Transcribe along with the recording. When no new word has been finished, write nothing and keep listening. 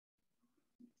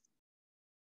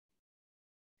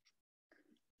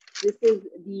This is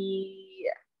the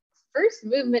first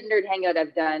Movement Nerd Hangout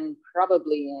I've done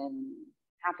probably in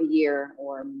half a year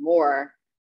or more.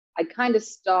 I kind of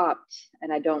stopped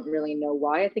and I don't really know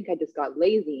why. I think I just got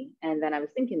lazy. And then I was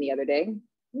thinking the other day,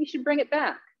 we should bring it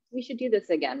back. We should do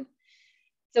this again.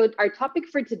 So our topic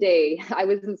for today, I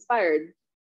was inspired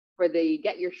for the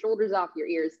get your shoulders off your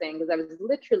ears thing, because I was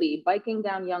literally biking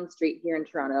down Yonge Street here in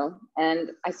Toronto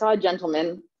and I saw a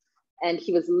gentleman and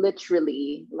he was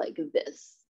literally like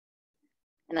this.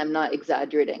 And I'm not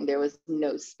exaggerating, there was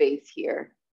no space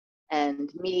here. And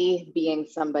me being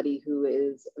somebody who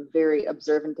is very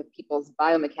observant of people's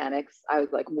biomechanics, I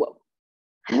was like, whoa.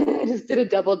 I just did a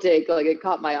double take, like it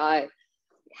caught my eye.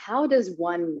 How does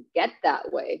one get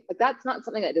that way? Like that's not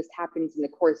something that just happens in the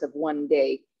course of one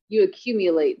day. You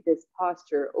accumulate this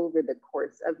posture over the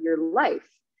course of your life.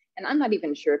 And I'm not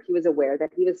even sure if he was aware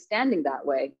that he was standing that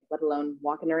way, let alone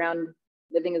walking around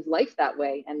living his life that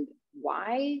way. And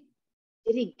why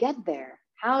did he get there?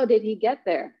 How did he get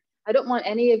there? I don't want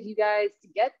any of you guys to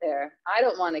get there. I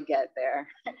don't want to get there.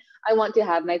 I want to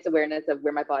have nice awareness of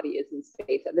where my body is in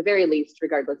space, at the very least,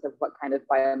 regardless of what kind of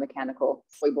biomechanical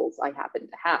foibles I happen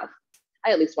to have.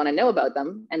 I at least want to know about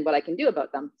them and what I can do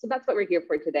about them. So that's what we're here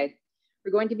for today.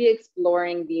 We're going to be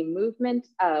exploring the movement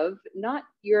of not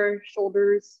your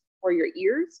shoulders or your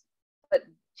ears, but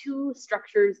two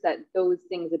structures that those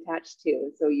things attach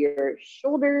to. So your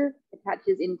shoulder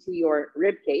attaches into your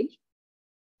rib cage,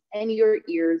 and your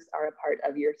ears are a part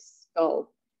of your skull.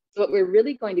 So what we're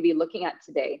really going to be looking at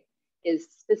today is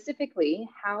specifically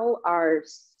how our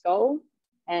skull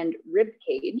and rib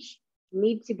cage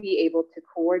need to be able to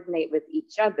coordinate with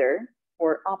each other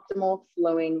for optimal,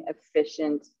 flowing,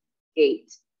 efficient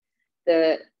gait.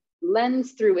 The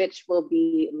lens through which we'll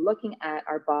be looking at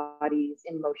our bodies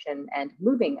in motion and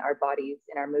moving our bodies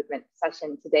in our movement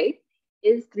session today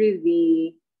is through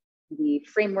the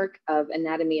framework of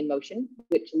anatomy and motion,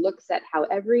 which looks at how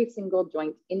every single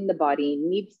joint in the body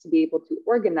needs to be able to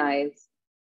organize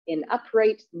in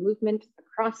upright movement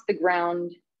across the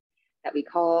ground that we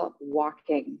call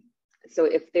walking. So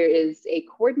if there is a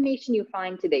coordination you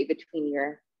find today between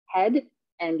your head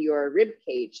and your rib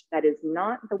cage that is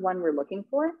not the one we're looking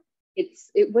for,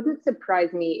 it wouldn't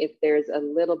surprise me if there's a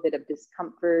little bit of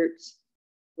discomfort,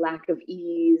 lack of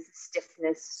ease,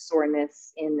 stiffness,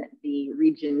 soreness in the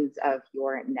regions of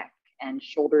your neck and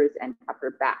shoulders and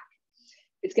upper back.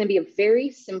 It's going to be a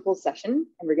very simple session,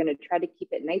 and we're going to try to keep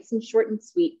it nice and short and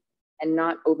sweet and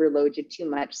not overload you too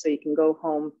much so you can go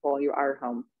home while you are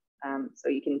home. So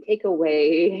you can take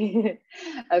away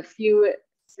a few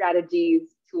strategies,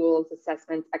 tools,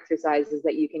 assessments, exercises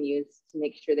that you can use to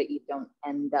make sure that you don't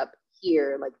end up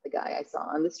here like the guy I saw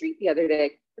on the street the other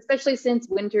day, especially since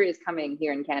winter is coming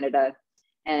here in Canada,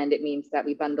 and it means that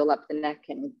we bundle up the neck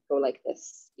and go like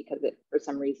this because it, for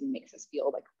some reason, makes us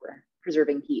feel like we're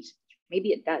preserving heat. Maybe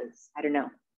it does, I don't know.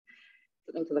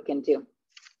 Something to look into.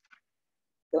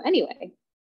 So anyway,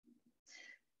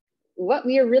 what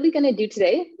we are really going to do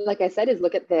today, like I said, is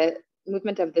look at the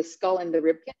movement of the skull and the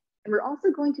rib cage. And we're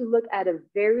also going to look at a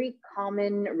very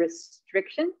common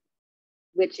restriction,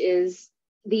 which is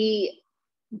the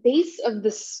base of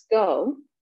the skull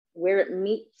where it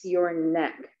meets your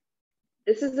neck.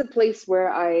 This is a place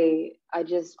where I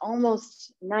just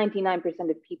almost 99%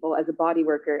 of people as a body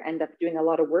worker end up doing a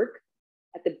lot of work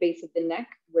at the base of the neck,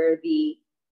 where the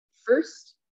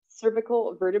first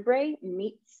cervical vertebrae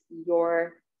meets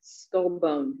your skull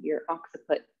bone, your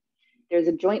occiput. There's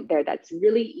a joint there that's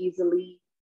really easily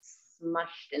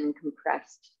smushed and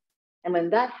compressed. And when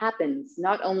that happens,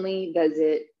 not only does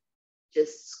it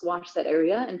just squash that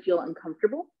area and feel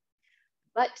uncomfortable,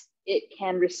 but it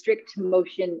can restrict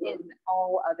motion in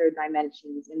all other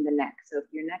dimensions in the neck. So if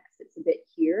your neck sits a bit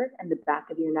here and the back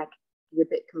of your neck is a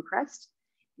bit compressed,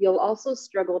 you'll also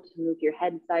struggle to move your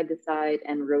head side to side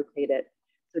and rotate it.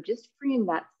 So just freeing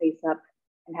that space up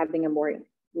and having a more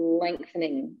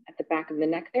lengthening at the back of the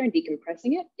neck there and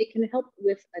decompressing it, it can help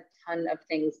with a ton of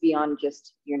things beyond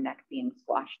just your neck being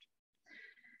squashed.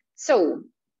 So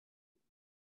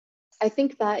I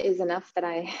think that is enough that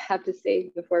I have to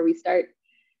say before we start.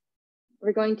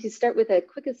 We're going to start with a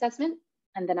quick assessment,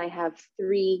 and then I have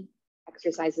 3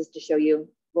 exercises to show you.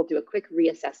 We'll do a quick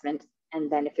reassessment,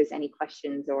 and then if there's any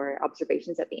questions or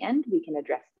observations at the end, we can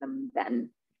address them then.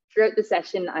 Throughout the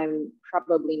session, I'm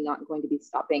probably not going to be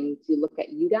stopping to look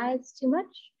at you guys too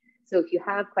much. So if you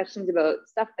have questions about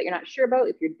stuff that you're not sure about,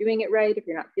 if you're doing it right, if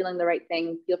you're not feeling the right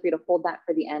thing, feel free to hold that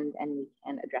for the end and we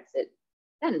can address it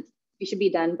then. You should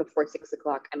be done before 6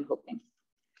 o'clock, I'm hoping.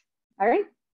 All right.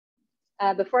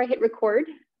 Before I hit record,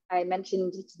 I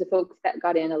mentioned to the folks that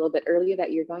got in a little bit earlier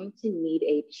that you're going to need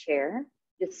a chair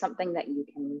just something that you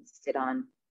can sit on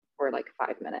for like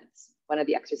 5 minutes. One of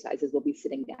the exercises will be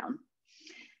sitting down.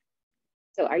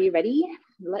 So are you ready?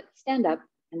 Let's stand up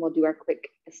and we'll do our quick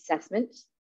assessment.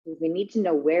 We need to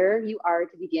know where you are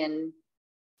to begin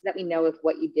so that we know if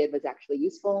what you did was actually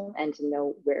useful and to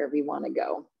know where we want to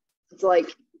go. It's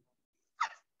like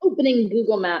opening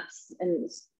Google Maps and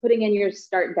putting in your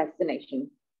start destination.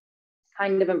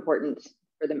 Kind of important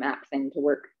for the map thing to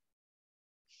work.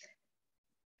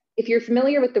 If you're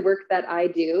familiar with the work that I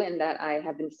do and that I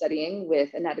have been studying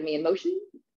with anatomy and motion,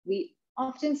 we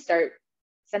often start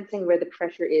sensing where the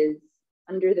pressure is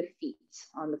under the feet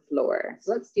on the floor.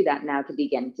 So let's do that now to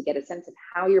begin, to get a sense of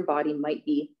how your body might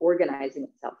be organizing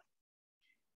itself.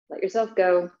 Let yourself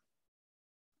go.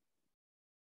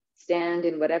 Stand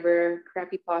in whatever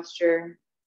crappy posture,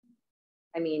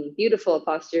 beautiful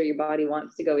posture your body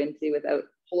wants to go into without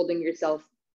holding yourself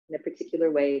in a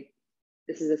particular way.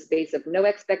 This is a space of no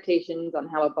expectations on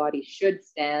how a body should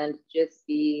stand, just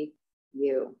be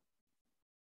you.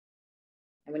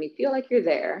 And when you feel like you're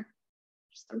there,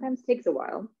 which sometimes takes a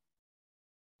while,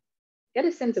 get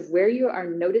a sense of where you are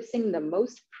noticing the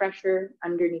most pressure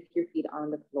underneath your feet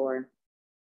on the floor.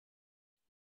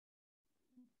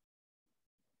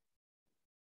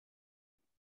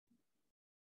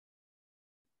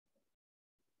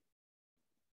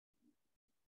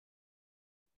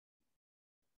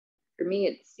 For me,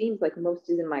 it seems like most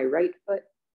is in my right foot,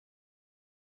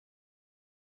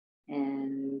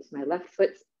 and my left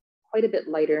foot's quite a bit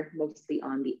lighter, mostly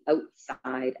on the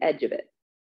outside edge of it.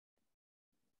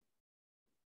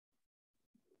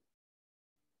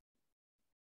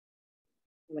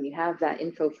 When you have that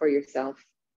info for yourself,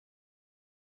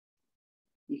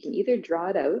 you can either draw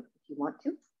it out if you want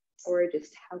to, or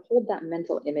just hold that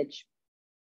mental image.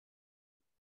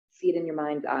 See it in your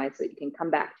mind's eye so that you can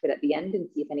come back to it at the end and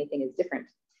see if anything is different.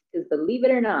 Because believe it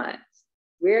or not,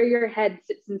 where your head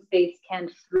sits in space can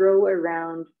throw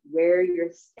around where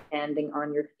you're standing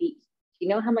on your feet. Do you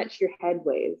know how much your head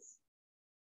weighs?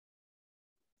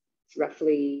 It's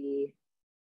roughly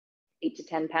 8 to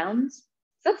 10 pounds.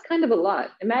 So that's kind of a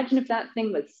lot. Imagine if that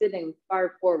thing was sitting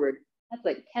far forward. That's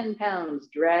like 10 pounds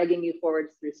dragging you forwards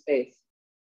through space.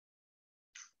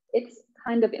 It's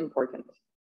kind of important.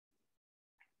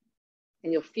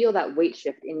 And you'll feel that weight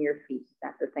shift in your feet.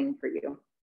 That's the thing for you.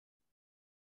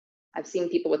 I've seen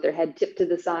people with their head tipped to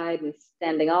the side and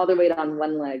standing all their weight on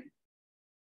one leg.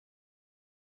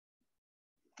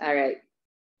 All right.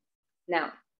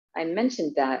 Now, I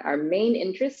mentioned that our main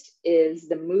interest is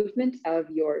the movement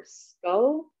of your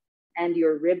skull and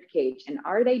your rib cage. And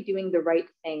are they doing the right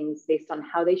things based on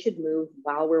how they should move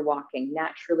while we're walking,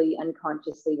 naturally,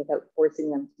 unconsciously, without forcing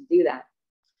them to do that?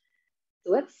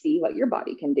 So let's see what your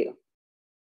body can do.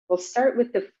 We'll start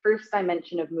with the first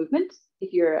dimension of movement.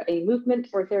 If you're a movement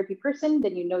or therapy person,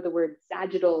 then you know the word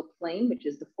sagittal plane, which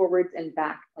is the forwards and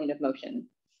back plane of motion.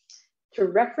 To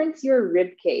reference your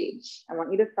rib cage, I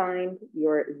want you to find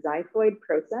your xiphoid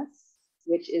process,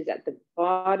 which is at the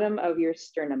bottom of your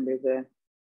sternum. There's a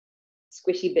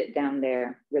squishy bit down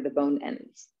there where the bone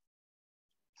ends.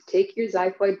 Take your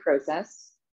xiphoid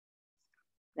process,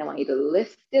 and I want you to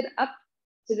lift it up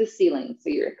to the ceiling. So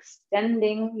you're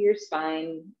extending your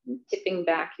spine and tipping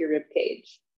back your rib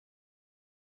cage.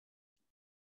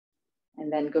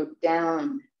 And then go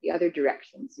down the other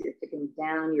direction. So you're tipping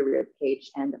down your rib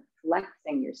cage and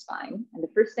flexing your spine. And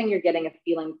the first thing you're getting a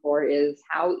feeling for is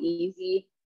how easy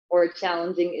or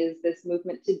challenging is this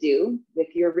movement to do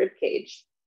with your rib cage.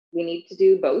 We need to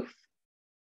do both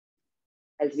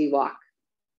as we walk.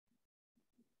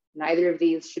 Neither of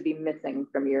these should be missing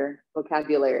from your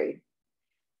vocabulary.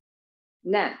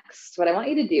 Next, what I want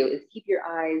you to do is keep your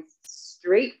eyes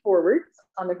straight forwards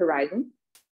on the horizon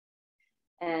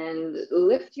and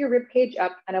lift your rib cage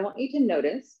up. And I want you to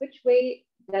notice, which way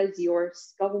does your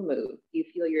skull move? Do you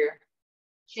feel your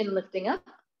chin lifting up?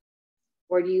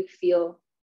 Or do you feel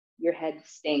your head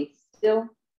staying still?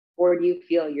 Or do you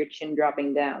feel your chin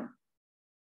dropping down?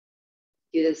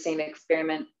 Do the same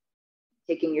experiment,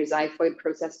 taking your xiphoid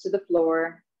process to the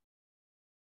floor.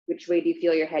 Which way do you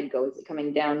feel your head go? Is it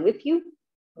coming down with you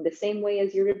in the same way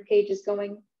as your rib cage is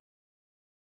going?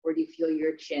 Or do you feel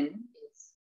your chin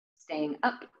is staying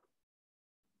up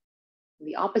in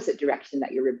the opposite direction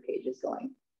that your rib cage is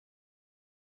going?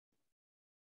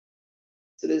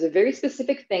 So there's a very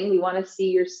specific thing we want to see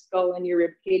your skull and your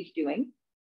rib cage doing.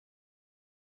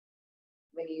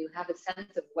 When you have a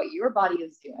sense of what your body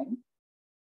is doing,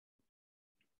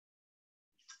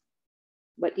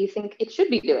 what do you think it should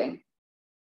be doing?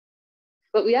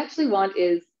 What we actually want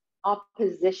is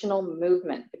oppositional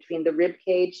movement between the rib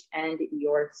cage and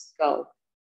your skull.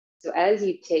 So as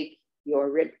you take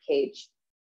your rib cage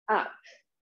up.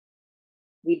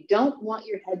 We don't want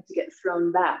your head to get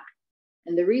thrown back.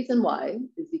 And the reason why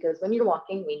is because when you're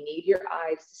walking, we need your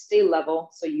eyes to stay level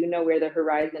so you know where the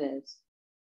horizon is.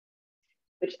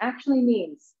 Which actually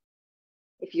means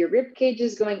if your rib cage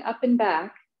is going up and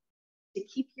back, to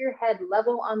keep your head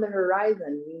level on the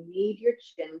horizon, you need your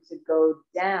chin to go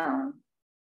down.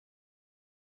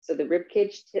 So the rib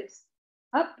cage tips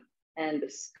up and the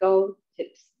skull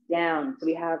tips down. So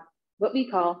we have what we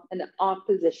call an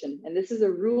opposition. And this is a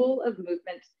rule of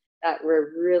movement that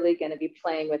we're really going to be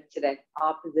playing with today,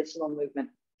 oppositional movement.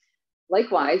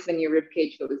 Likewise, when your rib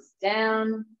cage goes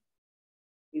down,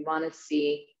 we want to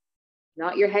see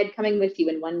not your head coming with you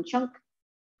in one chunk,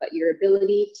 but your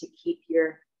ability to keep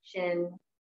your chin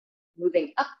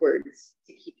moving upwards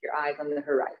to keep your eyes on the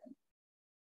horizon.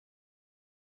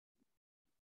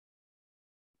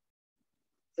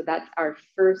 So that's our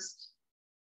first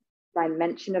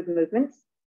dimension of movement.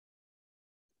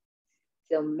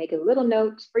 So make a little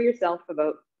note for yourself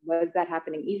about, was that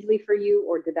happening easily for you,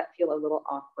 or did that feel a little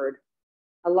awkward?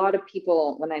 A lot of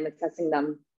people, when I'm assessing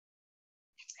them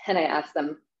and I ask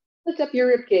them, lift up your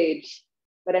rib cage,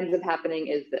 what ends up happening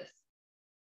is this.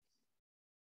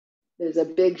 There's a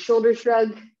big shoulder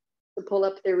shrug to pull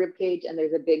up their rib cage, and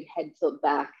there's a big head tilt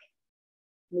back.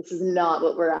 This is not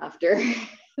what we're after.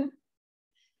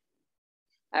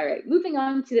 All right, moving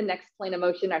on to the next plane of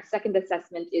motion. Our second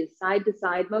assessment is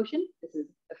side-to-side motion. This is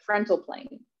the frontal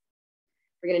plane.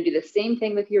 We're gonna do the same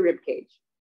thing with your rib cage.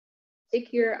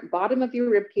 Take your bottom of your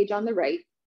rib cage on the right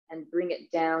and bring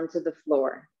it down to the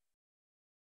floor.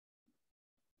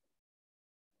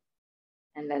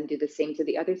 And then do the same to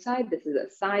the other side. This is a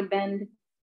side bend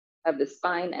of the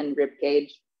spine and rib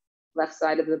cage. Left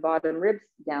side of the bottom ribs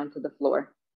down to the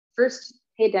floor. First,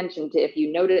 pay attention to if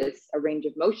you notice a range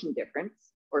of motion difference,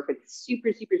 or if it's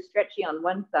super, super stretchy on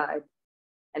one side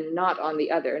and not on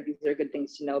the other. These are good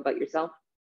things to know about yourself.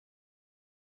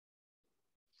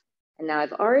 And now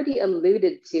I've already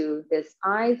alluded to this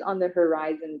eyes on the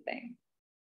horizon thing.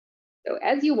 So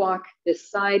as you walk,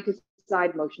 this side to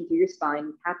side motion through your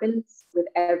spine happens with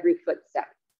every footstep,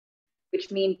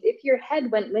 which means if your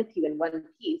head went with you in one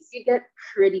piece, you'd get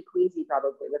pretty queasy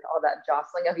probably with all that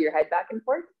jostling of your head back and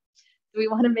forth. So we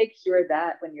want to make sure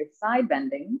that when you're side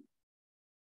bending,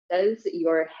 does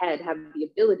your head have the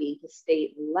ability to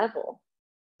stay level?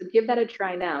 So give that a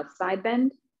try now. Side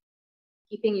bend,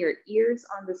 keeping your ears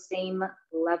on the same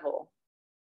level.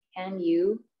 Can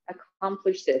you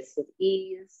accomplish this with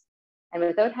ease and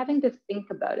without having to think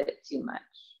about it too much?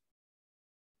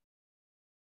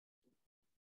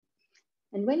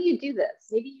 And when you do this,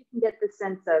 maybe you can get the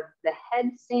sense of the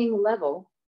head staying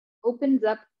level opens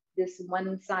up this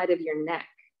one side of your neck,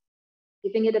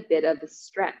 giving it a bit of a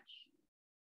stretch,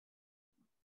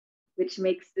 which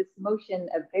makes this motion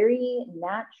a very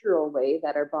natural way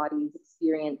that our bodies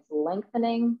experience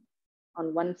lengthening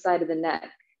on one side of the neck,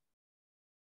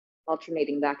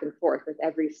 alternating back and forth with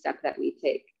every step that we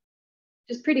take.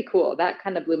 Which is pretty cool. That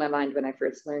kind of blew my mind when I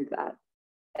first learned that.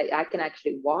 I can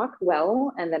actually walk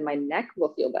well and then my neck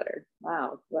will feel better.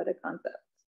 Wow, what a concept.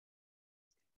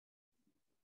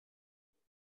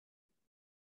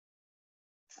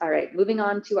 All right, moving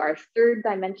on to our third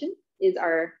dimension is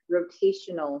our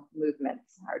rotational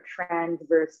movements, our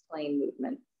transverse plane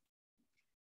movements.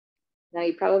 Now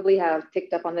you probably have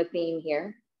picked up on the theme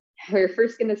here. We're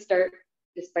first gonna start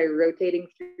just by rotating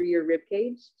through your rib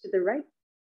cage to the right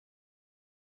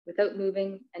without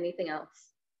moving anything else.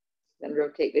 Then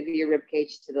rotate with your rib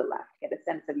cage to the left. Get a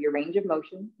sense of your range of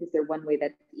motion. Is there one way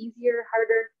that's easier,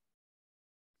 harder?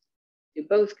 Do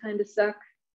both kind of suck?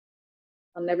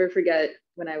 I'll never forget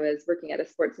when I was working at a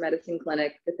sports medicine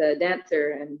clinic with a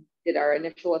dancer and did our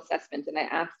initial assessment, and I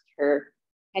asked her,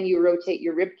 can you rotate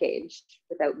your rib cage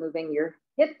without moving your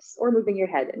hips or moving your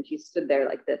head? And she stood there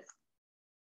like this.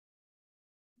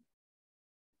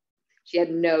 She had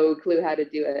no clue how to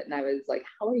do it. And I was like,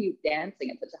 how are you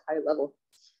dancing at such a high level?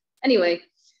 Anyway,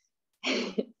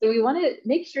 so we want to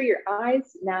make sure your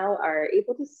eyes now are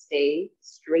able to stay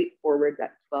straight forward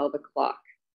at 12 o'clock.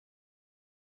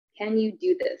 Can you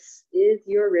do this? Is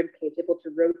your rib cage able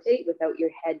to rotate without your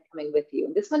head coming with you?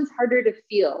 And this one's harder to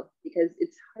feel because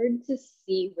it's hard to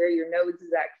see where your nose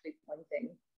is actually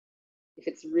pointing if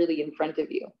it's really in front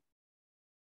of you.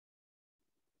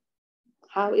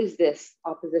 How is this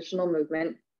oppositional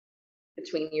movement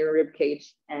between your rib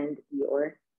cage and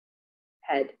your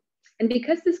head? And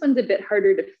because this one's a bit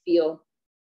harder to feel,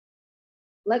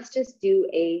 let's just do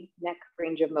a neck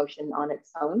range of motion on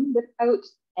its own without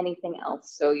anything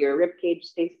else. So your rib cage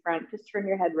stays front, just turn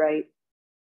your head right,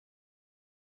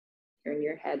 turn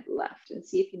your head left, and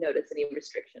see if you notice any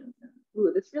restrictions.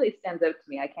 Ooh, this really stands out to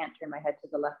me. I can't turn my head to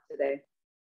the left today.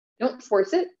 Don't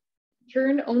force it.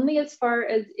 Turn only as far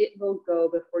as it will go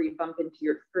before you bump into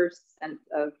your first sense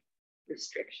of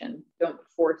restriction. Don't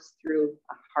force through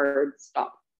a hard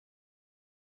stop.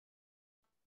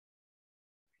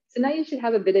 So now you should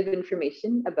have a bit of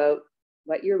information about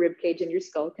what your rib cage and your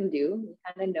skull can do. You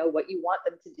kind of know what you want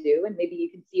them to do, and maybe you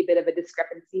can see a bit of a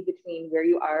discrepancy between where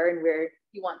you are and where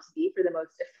you want to be for the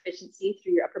most efficiency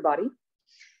through your upper body.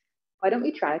 Why don't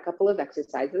we try a couple of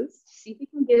exercises to see if we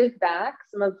can give back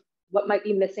some of what might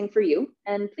be missing for you.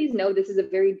 And please know this is a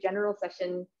very general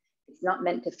session. It's not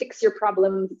meant to fix your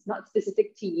problems. It's not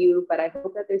specific to you, but I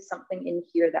hope that there's something in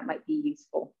here that might be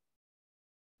useful.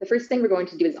 The first thing we're going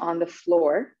to do is on the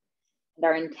floor. And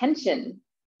our intention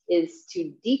is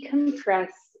to decompress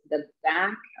the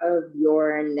back of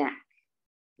your neck.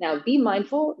 Now, be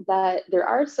mindful that there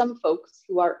are some folks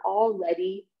who are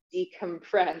already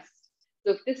decompressed.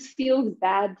 So if this feels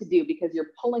bad to do because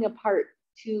you're pulling apart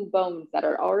two bones that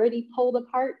are already pulled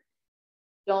apart,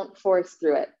 don't force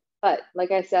through it. But like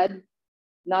I said,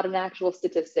 not an actual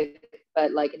statistic,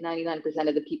 but like 99%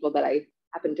 of the people that I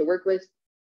happen to work with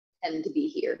tend to be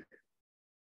here.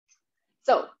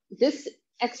 So this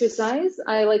exercise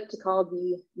I like to call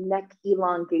the neck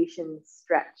elongation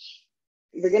stretch.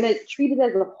 You're gonna treat it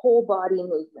as a whole body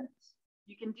movement.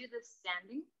 You can do this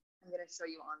standing. I'm gonna show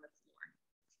you on the floor.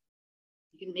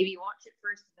 You can maybe watch it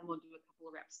first, and then we'll do a couple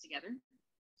of reps together.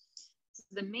 So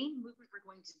the main movement we're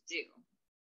going to do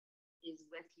is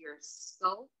with your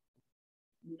skull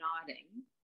nodding,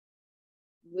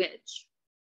 which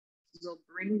will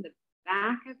bring the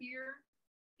back of your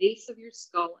base of your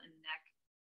skull and neck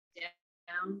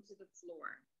down to the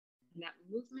floor. And that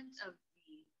movement of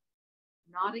the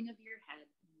nodding of your head,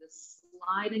 the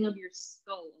sliding of your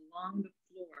skull along the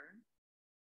floor,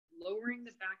 lowering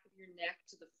the back of your neck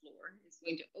to the floor is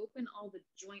going to open all the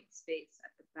joint space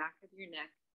at the back of your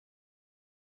neck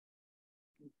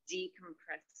and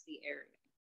decompress the area.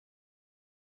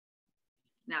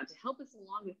 Now, to help us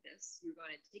along with this, you're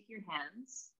going to take your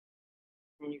hands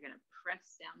and you're going to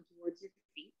press down towards your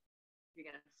feet.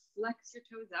 You're going to flex your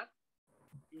toes up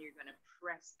and you're going to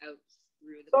press out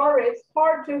through the Sorry, it's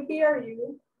hard to hear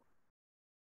you.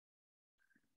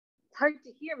 It's hard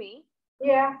to hear me?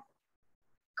 Yeah.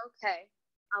 Okay.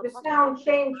 The sound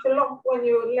changed a lot when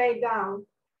you lay down.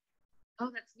 Oh,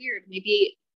 that's weird.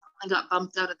 Maybe I got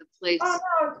bumped out of the place. Oh,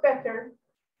 no, it's better.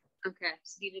 Okay,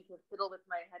 just needed to fiddle with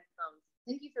my headphones.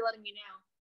 Thank you for letting me know.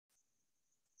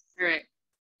 All right.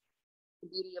 The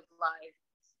beauty of live.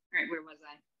 All right, where was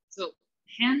I? So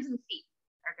hands and feet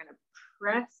are going to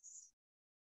press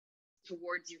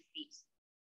towards your feet.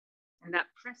 And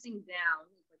that pressing down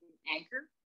is like an anchor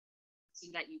so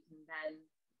that you can then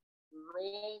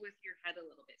roll with your head a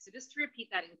little bit. So just to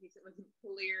repeat that in case it wasn't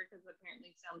clear, because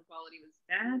apparently sound quality was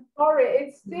bad. Sorry,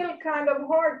 it's still kind of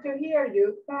hard to hear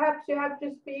you. Perhaps you have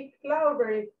to speak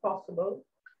louder if possible.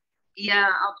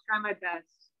 Yeah, I'll try my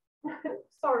best.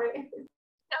 Sorry.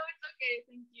 No, it's okay.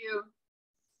 Thank you.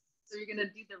 So you're going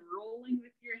to do the rolling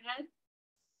with your head,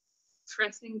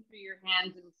 pressing through your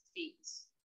hands and feet.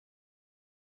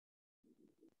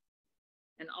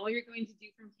 And all you're going to do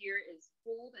from here is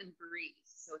hold and breathe.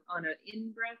 So on an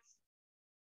in-breath,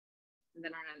 and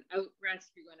then on an out-breath,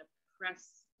 you're going to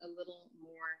press a little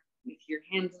more with your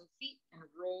hands and feet and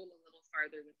roll a little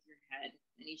farther with your head.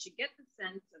 And you should get the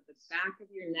sense of the back of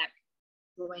your neck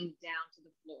going down to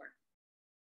the floor.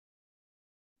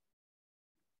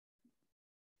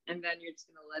 And then you're just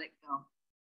going to let it go.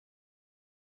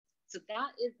 So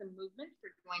that is the movement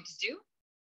we're going to do.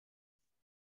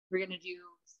 We're going to do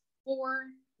 4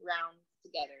 rounds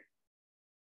together.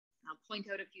 I'll point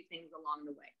out a few things along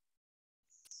the way.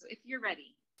 So if you're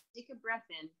ready, take a breath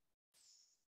in.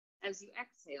 As you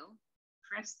exhale,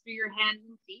 press through your hands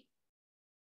and feet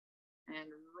and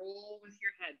roll with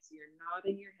your head. So you're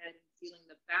nodding your head and feeling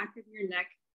the back of your neck,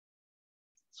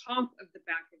 top of the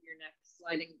back of your neck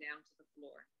sliding down to the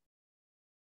floor.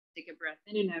 Take a breath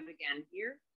in and out again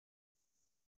here.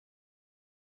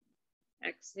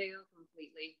 Exhale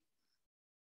completely.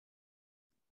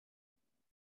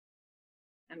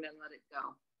 And then let it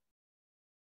go.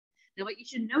 Now what you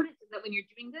should notice is that when you're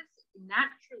doing this,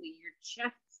 naturally your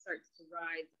chest starts to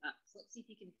rise up. So let's see if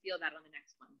you can feel that on the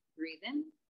next one. Breathe in.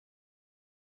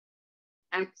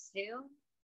 Exhale.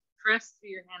 Press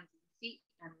through your hands and feet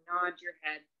and nod your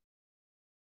head.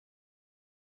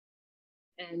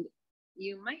 And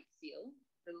you might feel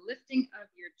the lifting of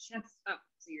your chest up.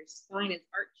 So your spine is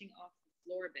arching off the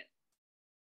floor a bit.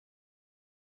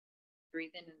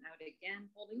 Breathe in and out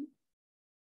again, holding.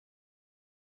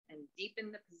 And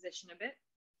deepen the position a bit.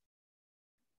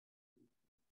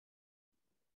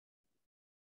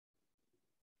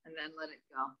 and then let it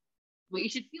go. What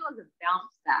you should feel is a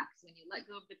bounce back. So when you let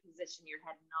go of the position, your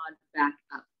head nods back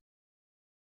up,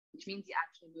 which means you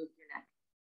actually move your neck.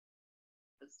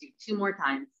 Let's do 2 more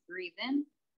times. Breathe in,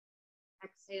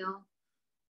 exhale,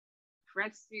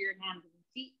 press through your hands and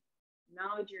feet,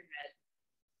 nod your head,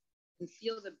 and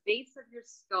feel the base of your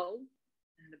skull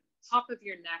and the top of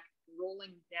your neck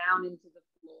rolling down into the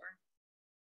floor.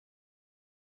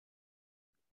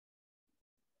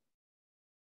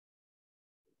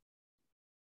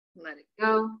 Let it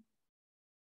go.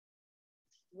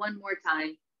 1 more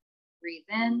time. Breathe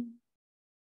in,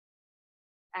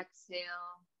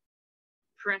 exhale,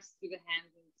 press through the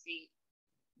hands and feet,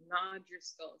 nod your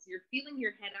skull. So you're feeling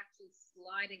your head actually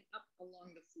sliding up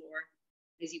along the floor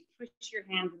as you push your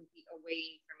hands and feet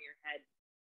away from your head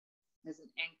as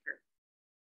an anchor.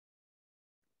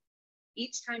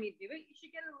 Each time you do it, you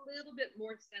should get a little bit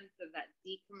more sense of that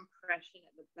decompression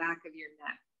at the back of your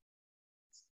neck.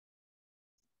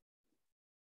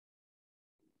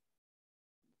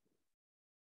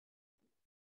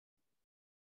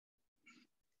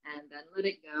 And then let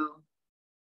it go.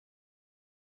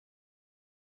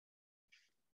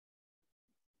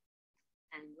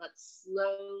 And let's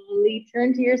slowly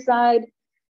turn to your side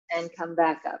and come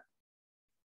back up.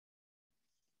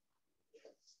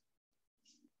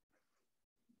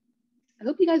 I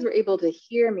hope you guys were able to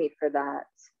hear me for that.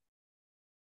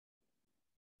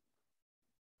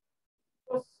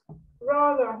 It was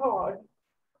rather hard.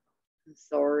 I'm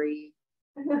sorry.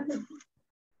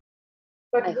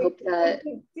 But I hope that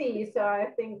we can see, so I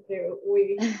think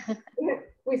we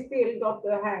still got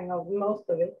the hang of most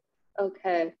of it.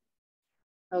 Okay.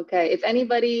 Okay. If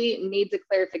anybody needs a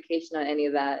clarification on any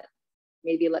of that,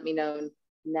 maybe let me know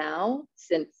now,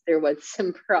 since there was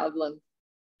some problems.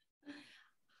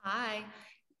 Hi.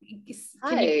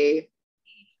 Hi.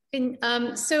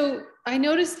 So I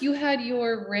noticed you had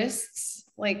your wrists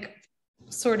like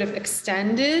sort of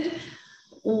extended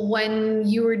when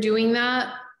you were doing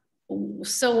that.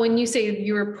 So when you say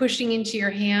you were pushing into your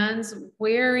hands,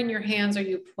 where in your hands are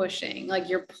you pushing? Like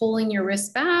you're pulling your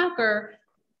wrist back, or?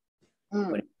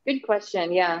 Good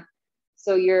question. Yeah.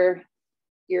 So you're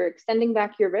extending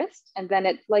back your wrist, and then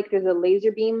it's like there's a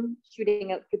laser beam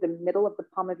shooting out through the middle of the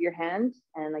palm of your hand,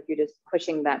 and like you're just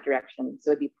pushing that direction.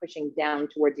 So it'd be pushing down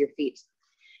towards your feet.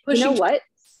 You know what?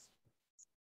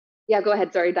 Yeah, go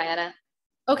ahead. Sorry, Diana.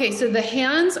 Okay, so the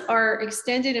hands are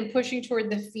extended and pushing toward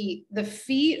the feet. The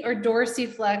feet are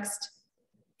dorsiflexed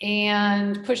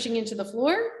and pushing into the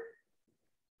floor?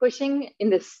 Pushing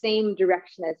in the same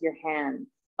direction as your hands.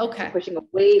 Okay. So pushing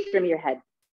away from your head.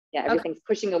 Yeah, everything's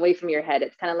pushing away from your head.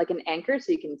 It's kind of like an anchor,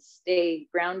 so you can stay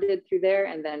grounded through there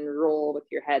and then roll with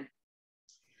your head.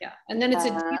 Yeah, and then it's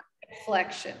a deep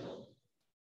flexion.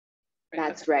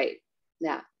 That's right.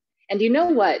 Yeah. And you know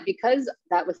what? Because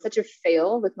that was such a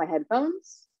fail with my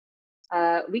headphones,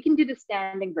 we can do the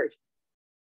standing version.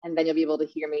 And then you'll be able to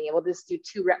hear me. And we'll just do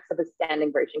 2 reps of a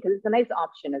standing version because it's a nice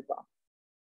option as well.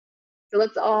 So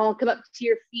let's all come up to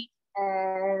your feet.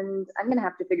 And I'm going to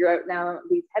have to figure out now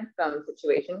these headphone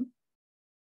situation.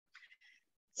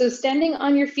 So standing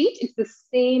on your feet, it's the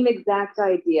same exact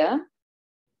idea.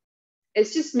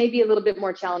 It's just maybe a little bit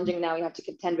more challenging now. We have to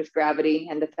contend with gravity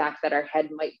and the fact that our head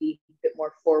might be a bit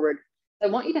more forward. So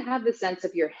I want you to have the sense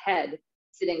of your head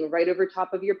sitting right over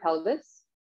top of your pelvis.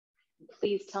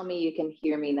 Please tell me you can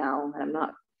hear me now, and I'm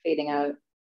not fading out.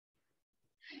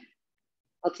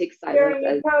 I'll take silence. Hearing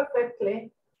you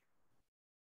perfectly.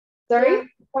 Sorry?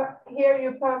 Hear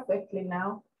you perfectly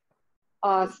now.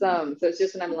 Awesome. So it's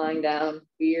just when I'm lying down.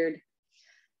 Weird.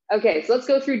 Okay, so let's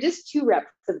go through just 2 reps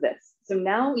of this. So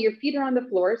now your feet are on the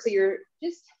floor, so you're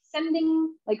just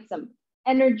sending like some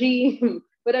energy,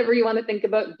 whatever you want to think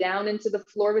about, down into the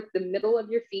floor with the middle of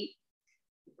your feet.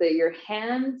 Your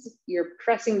hands, you're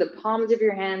pressing the palms of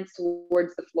your hands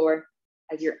towards the floor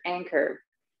as your anchor.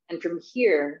 And from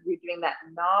here, you're doing that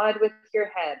nod with your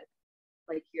head,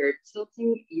 like you're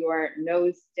tilting your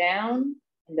nose down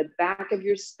and the back of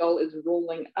your skull is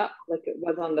rolling up like it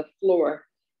was on the floor.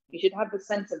 You should have the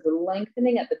sense of the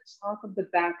lengthening at the top of the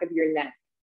back of your neck,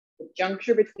 the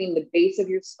juncture between the base of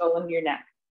your skull and your neck.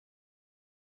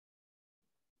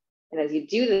 And as you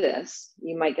do this,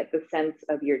 you might get the sense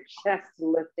of your chest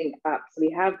lifting up. So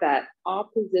we have that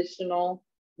oppositional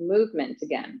movement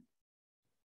again.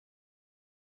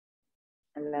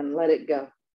 And then let it go.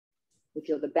 We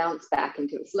feel the bounce back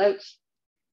into a slouch.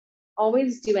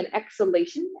 Always do an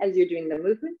exhalation as you're doing the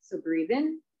movement. So breathe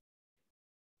in,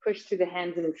 push through the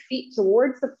hands and feet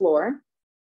towards the floor,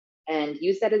 and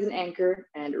use that as an anchor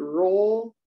and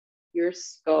roll your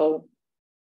skull.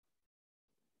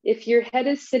 If your head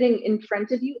is sitting in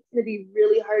front of you, it's going to be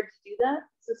really hard to do that.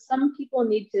 So some people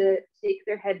need to take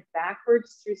their head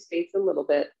backwards through space a little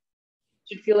bit.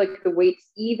 You should feel like the weight's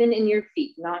even in your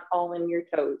feet, not all in your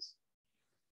toes.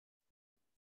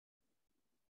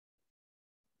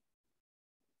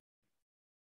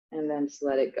 And then just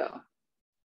let it go.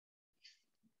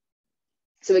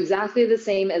 So exactly the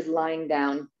same as lying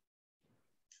down.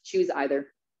 Choose either.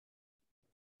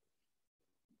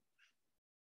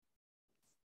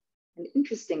 And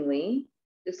interestingly,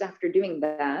 just after doing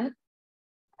that,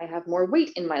 I have more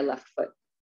weight in my left foot.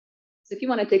 So if you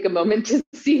want to take a moment to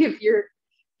see if your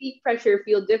feet pressure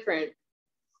feel different,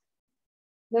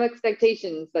 no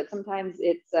expectations, but sometimes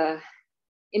it's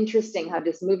interesting how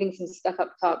just moving some stuff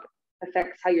up top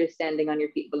affects how you're standing on your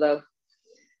feet below.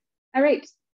 All right,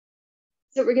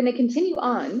 so we're going to continue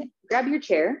on. Grab your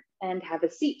chair and have a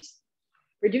seat.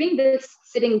 We're doing this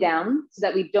sitting down so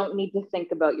that we don't need to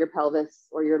think about your pelvis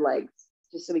or your legs,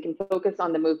 just so we can focus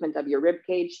on the movement of your rib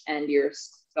cage and your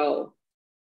skull.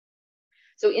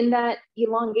 So in that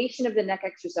elongation of the neck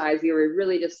exercise, you were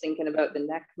really just thinking about the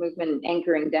neck movement and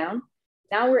anchoring down.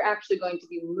 Now we're actually going to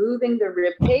be moving the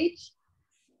rib cage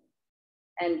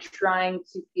and trying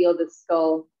to feel the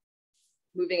skull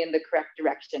moving in the correct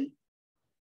direction.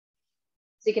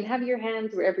 So you can have your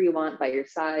hands wherever you want, by your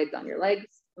sides, on your legs.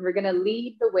 And we're gonna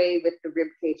lead the way with the rib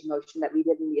cage motion that we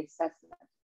did in the assessment.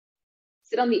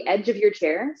 Sit on the edge of your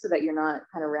chair so that you're not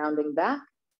kind of rounding back.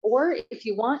 Or if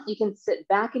you want, you can sit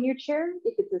back in your chair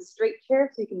if it's a straight chair,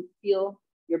 so you can feel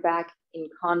your back in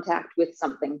contact with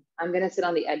something. I'm gonna sit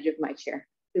on the edge of my chair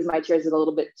because my chair is a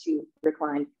little bit too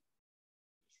reclined.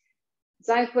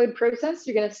 Xiphoid process,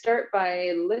 you're gonna start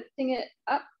by lifting it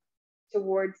up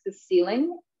towards the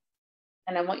ceiling.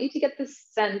 And I want you to get this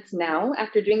sense now,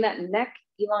 after doing that neck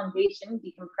elongation,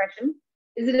 decompression,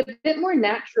 is it a bit more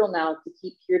natural now to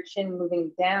keep your chin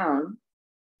moving down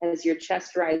as your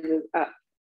chest rises up?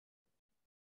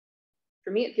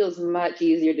 For me, it feels much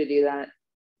easier to do that.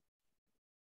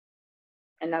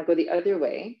 And now go the other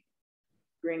way.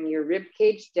 Bring your rib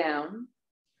cage down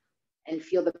and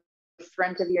feel the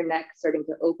front of your neck starting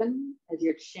to open as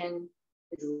your chin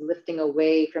is lifting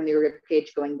away from your rib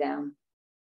cage going down,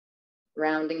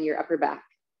 rounding your upper back.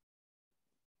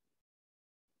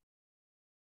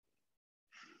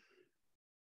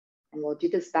 And we'll do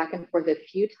this back and forth a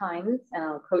few times, and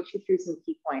I'll coach you through some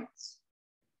key points.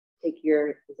 Take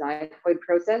your xiphoid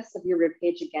process of your rib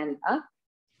cage again up,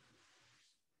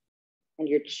 and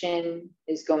your chin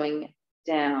is going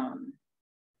down.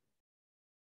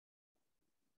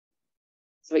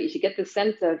 So what you should get the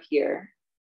sense of here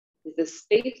is the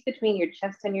space between your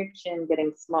chest and your chin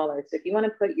getting smaller. So if you want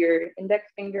to put your index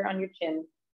finger on your chin,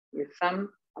 your thumb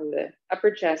on the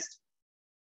upper chest,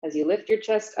 as you lift your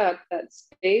chest up, that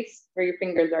space where your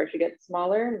fingers are should get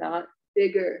smaller, not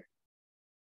bigger.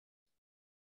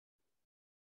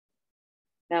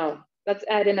 Now, let's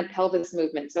add in a pelvis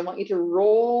movement. So I want you to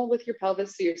roll with your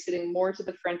pelvis so you're sitting more to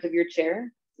the front of your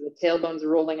chair. So the tailbone's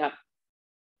rolling up.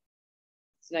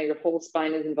 So now your whole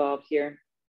spine is involved here.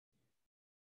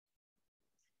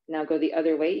 Now go the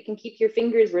other way. You can keep your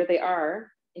fingers where they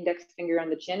are, index finger on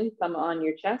the chin, thumb on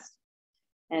your chest,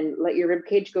 and let your rib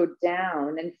cage go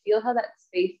down and feel how that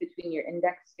space between your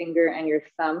index finger and your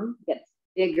thumb gets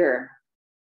bigger.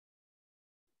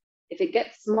 If it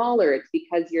gets smaller, it's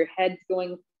because your head's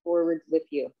going forwards with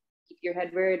you. Keep your head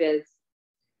where it is.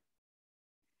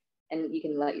 And you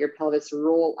can let your pelvis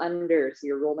roll under, so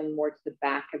you're rolling more to the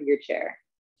back of your chair,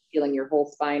 feeling your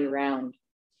whole spine round.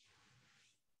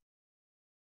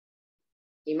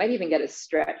 You might even get a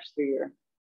stretch through your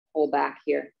whole back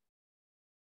here.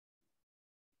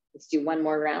 Let's do one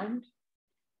more round.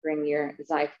 Bring your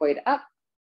xiphoid up.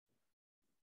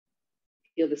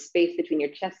 Feel the space between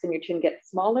your chest and your chin get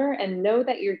smaller, and know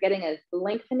that you're getting a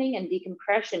lengthening and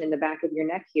decompression in the back of your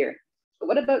neck here. But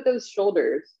what about those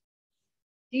shoulders?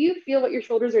 Do you feel what your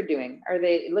shoulders are doing? Are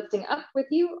they lifting up with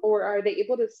you, or are they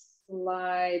able to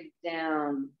slide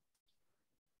down?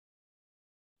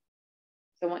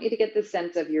 So I want you to get the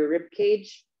sense of your rib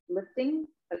cage lifting,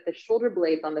 but the shoulder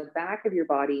blades on the back of your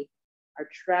body are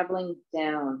traveling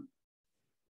down.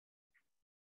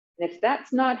 And if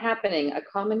that's not happening, a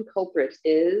common culprit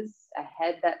is a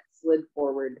head that slid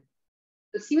forward.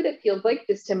 So see what it feels like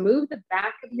just to move the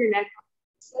back of your neck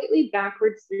slightly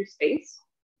backwards through space.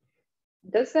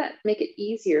 Does that make it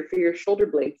easier for your shoulder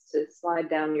blades to slide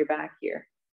down your back here?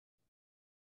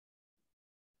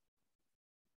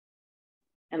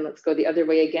 And let's go the other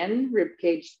way again, rib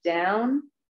cage down.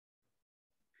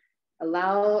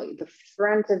 Allow the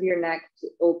front of your neck to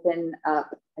open up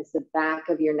as the back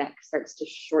of your neck starts to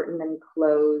shorten and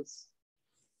close.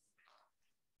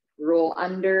 Roll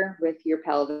under with your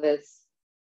pelvis.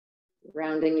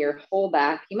 Rounding your whole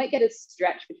back. You might get a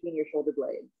stretch between your shoulder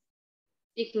blades.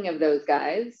 Speaking of those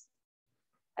guys,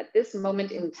 at this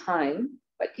moment in time,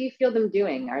 what do you feel them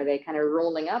doing? Are they kind of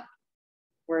rolling up,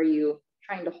 or are you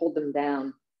trying to hold them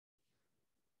down?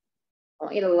 I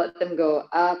want you to let them go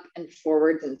up and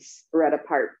forwards and spread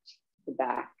apart the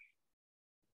back,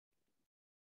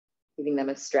 giving them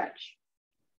a stretch.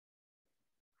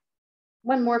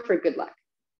 One more for good luck.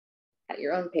 At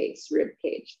your own pace, rib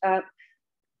cage up.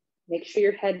 Make sure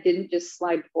your head didn't just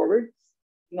slide forwards.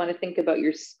 You want to think about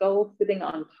your skull sitting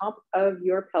on top of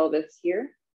your pelvis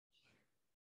here.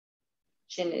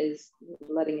 Chin is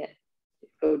letting it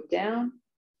go down.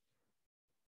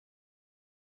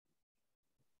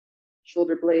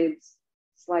 Shoulder blades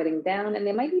sliding down, and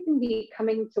they might even be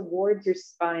coming towards your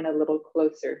spine a little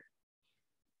closer.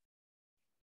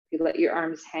 If you let your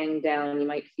arms hang down, you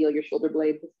might feel your shoulder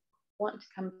blades want to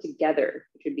come together,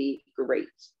 which would be great.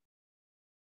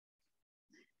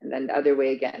 And then the other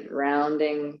way again,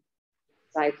 rounding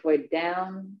xiphoid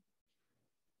down,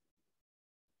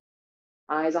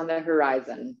 eyes on the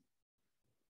horizon.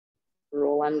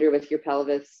 Roll under with your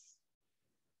pelvis.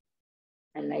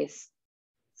 A nice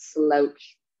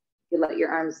slouch. If you let your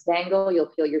arms dangle,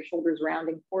 you'll feel your shoulders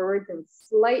rounding forwards and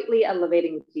slightly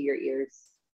elevating to your ears.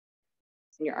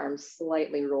 And your arms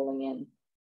slightly rolling in.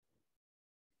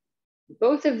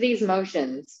 Both of these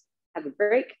motions, have a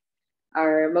break,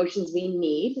 are motions we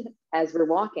need as we're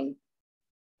walking.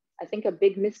 I think a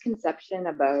big misconception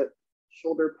about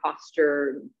shoulder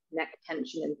posture, neck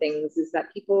tension and things is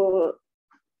that people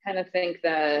kind of think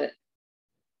that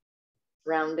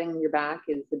rounding your back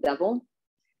is the devil.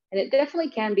 And it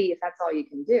definitely can be if that's all you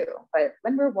can do. But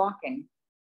when we're walking,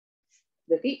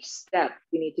 with each step,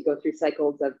 we need to go through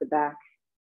cycles of the back,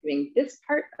 doing this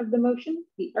part of the motion,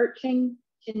 the arching,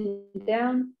 chin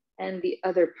down, and the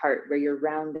other part where you're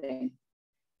rounding.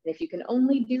 And if you can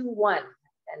only do one,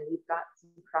 then you've got some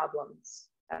problems.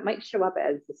 That might show up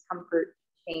as discomfort,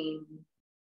 pain,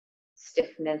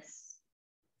 stiffness.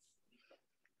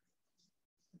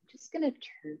 I'm just gonna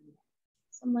turn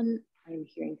I'm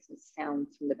hearing some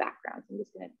sounds from the background. So I'm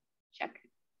just gonna check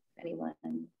if anyone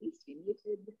needs to be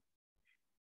muted.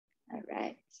 All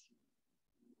right.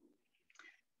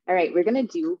 All right, we're gonna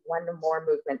do one more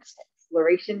movement.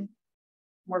 Exploration,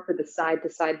 more for the side to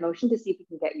side motion to see if you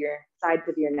can get your sides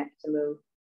of your neck to move.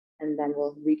 And then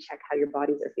we'll recheck how your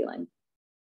bodies are feeling.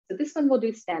 So this one we'll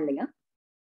do standing up.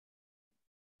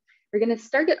 We're gonna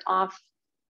start it off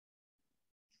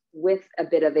with a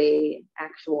bit of a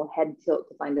actual head tilt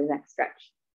to find the neck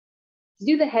stretch. To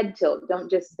do the head tilt,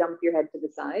 don't just dump your head to the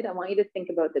side. I want you to think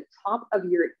about the top of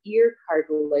your ear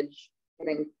cartilage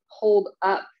getting pulled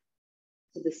up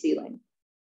to the ceiling.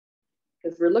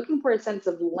 Because we're looking for a sense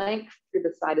of length through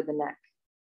the side of the neck,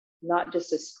 not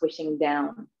just a squishing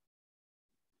down.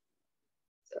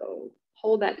 So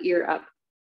hold that ear up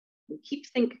and keep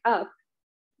think up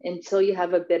until you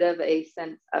have a bit of a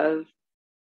sense of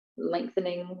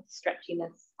lengthening,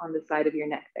 stretchiness on the side of your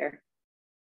neck there.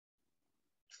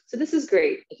 So this is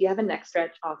great. If you have a neck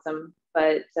stretch, awesome.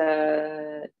 But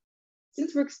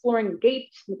since we're exploring gait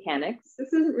mechanics,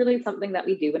 this isn't really something that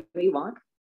we do when we walk.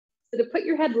 So to put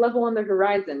your head level on the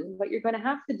horizon, what you're going to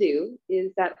have to do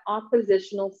is that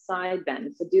oppositional side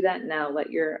bend. So do that now.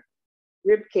 Let your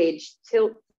rib cage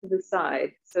tilt to the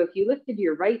side. So if you lifted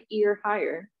your right ear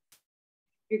higher,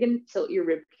 you're going to tilt your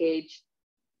rib cage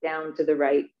down to the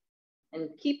right and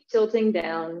keep tilting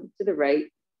down to the right,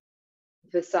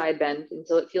 the side bend,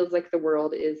 until it feels like the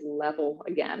world is level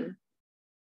again,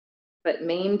 but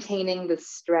maintaining the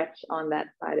stretch on that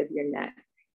side of your neck.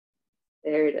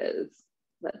 There it is.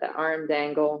 Let the arm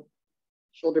dangle,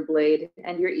 shoulder blade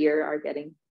and your ear are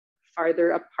getting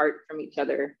farther apart from each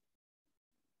other.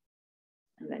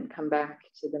 And then come back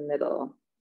to the middle.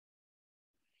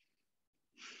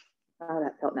 Oh,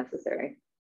 that felt necessary.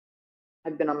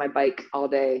 I've been on my bike all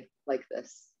day like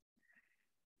this.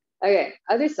 Okay,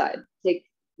 other side. Take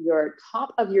your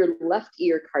top of your left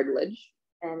ear cartilage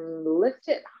and lift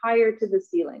it higher to the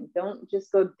ceiling. Don't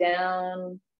just go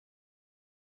down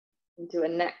into a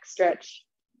neck stretch.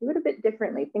 Do it a bit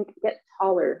differently. Think, get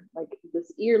taller. Like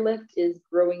this ear lift is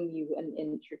growing you an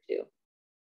inch or two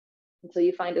until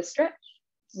you find a stretch.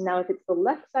 Now, if it's the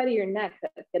left side of your neck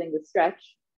that's getting the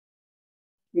stretch,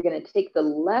 you're going to take the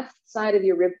left side of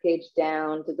your rib cage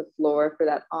down to the floor for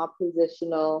that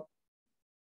oppositional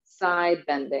side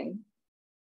bending.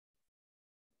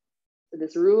 So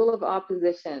this rule of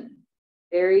opposition,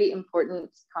 very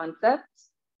important concept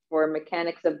for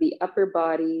mechanics of the upper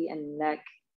body and neck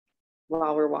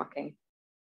while we're walking.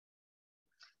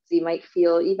 So you might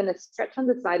feel even a stretch on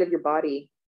the side of your body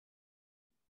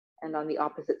and on the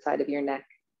opposite side of your neck.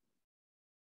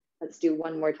 Let's do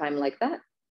one more time like that.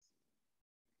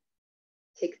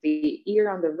 Take the ear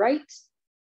on the right,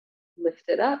 lift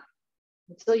it up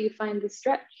until you find the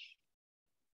stretch.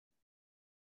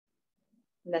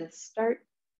 And then start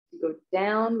to go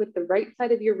down with the right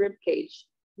side of your rib cage,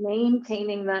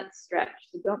 maintaining that stretch.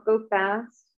 So don't go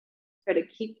fast. Try to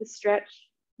keep the stretch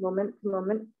moment to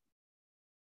moment.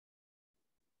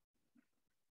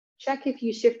 Check if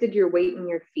you shifted your weight in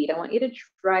your feet. I want you to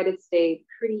try to stay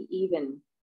pretty even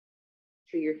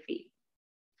through your feet.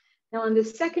 Now in the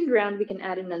second round, we can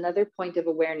add in another point of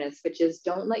awareness, which is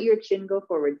don't let your chin go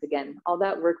forwards again. All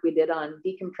that work we did on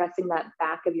decompressing that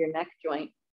back of your neck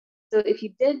joint. So if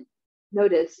you did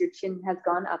notice your chin has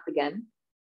gone up again,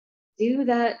 do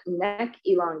that neck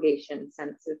elongation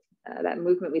sense of that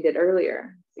movement we did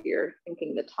earlier. So you're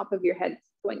thinking the top of your head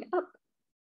going up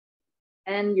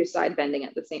and your side bending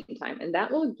at the same time. And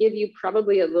that will give you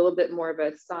probably a little bit more of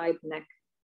a side neck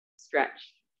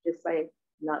stretch just by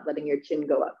not letting your chin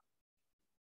go up.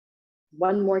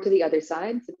 One more to the other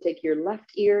side. So take your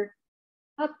left ear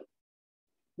up.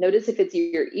 Notice if it's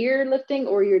your ear lifting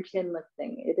or your chin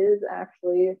lifting. It is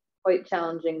actually quite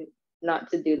challenging not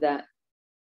to do that.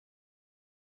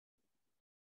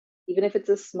 Even if it's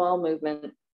a small movement,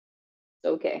 it's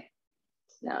okay.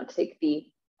 Now take the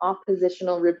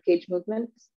oppositional ribcage movement.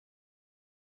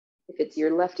 If it's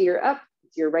your left ear up,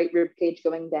 it's your right ribcage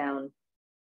going down,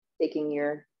 taking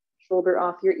your shoulder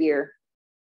off your ear.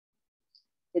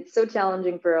 It's so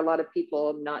challenging for a lot of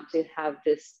people not to have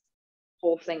this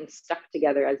whole thing stuck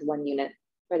together as one unit.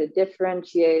 Try to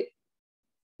differentiate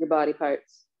your body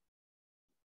parts.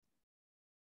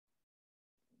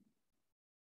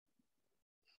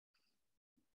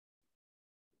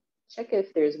 Check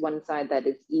if there's one side that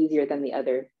is easier than the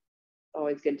other. It's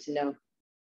always good to know.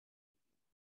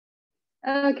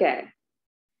 Okay.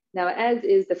 Now, as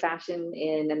is the fashion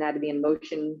in anatomy and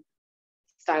motion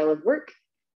style of work,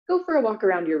 go for a walk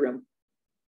around your room.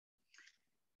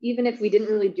 Even if we didn't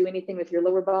really do anything with your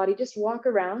lower body, just walk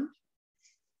around.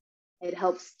 It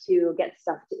helps to get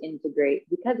stuff to integrate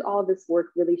because all this work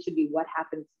really should be what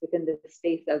happens within the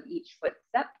space of each foot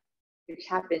step, which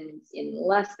happens in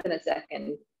less than a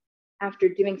second. After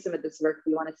doing some of this work,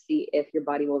 we want to see if your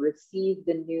body will receive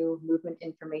the new movement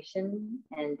information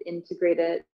and integrate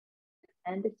it.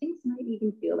 And if things might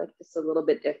even feel like just a little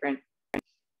bit different.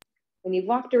 When you've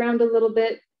walked around a little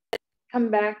bit, come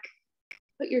back,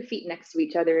 put your feet next to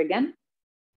each other again,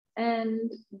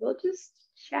 and we'll just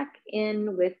check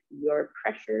in with your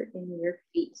pressure in your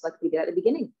feet like we did at the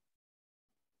beginning.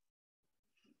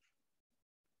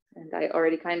 And I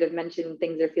already kind of mentioned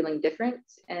things are feeling different.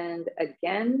 And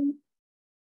again,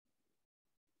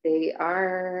 they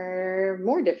are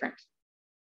more different.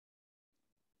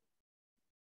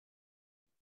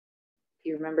 If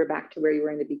you remember back to where you were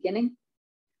in the beginning,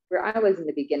 where I was in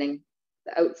the beginning,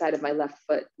 the outside of my left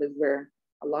foot was where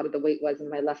a lot of the weight was in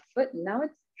my left foot. And now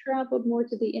it's traveled more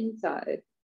to the inside.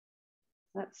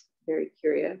 That's very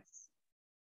curious.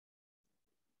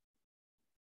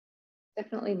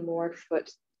 Definitely more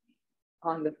foot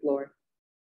on the floor.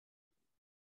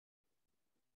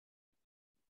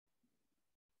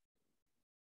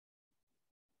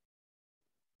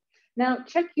 Now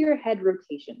check your head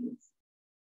rotations.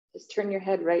 Just turn your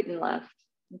head right and left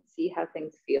and see how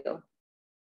things feel.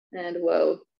 And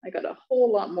whoa, I got a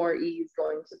whole lot more ease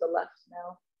going to the left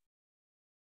now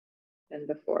than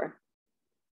before.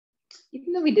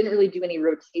 Even though we didn't really do any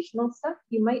rotational stuff,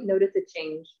 you might notice a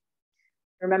change.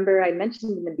 Remember, I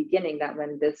mentioned in the beginning that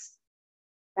when this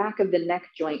back of the neck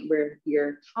joint where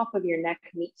your top of your neck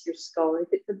meets your skull, if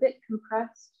it's a bit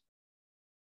compressed,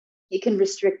 it can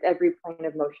restrict every plane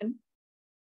of motion,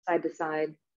 side to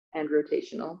side and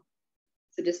rotational.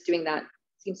 So just doing that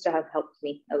seems to have helped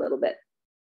me a little bit.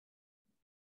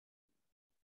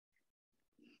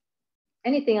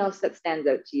 Anything else that stands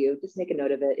out to you, just make a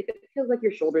note of it. If it feels like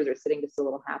your shoulders are sitting just a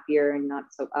little happier and not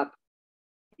so up,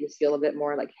 you just feel a bit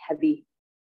more like heavy.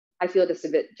 I feel just a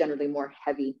bit generally more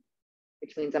heavy,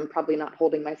 which means I'm probably not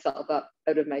holding myself up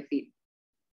out of my feet.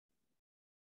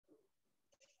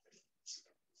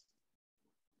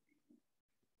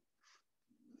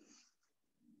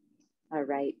 All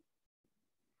right.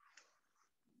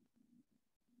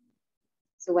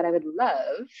 So what I would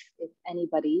love, if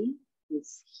anybody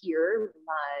who's here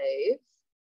live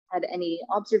had any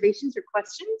observations or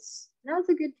questions, now's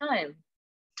a good time.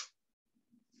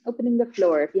 Opening the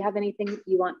floor. If you have anything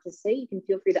you want to say, you can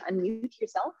feel free to unmute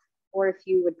yourself, or if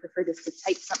you would prefer just to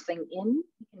type something in,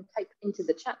 you can type into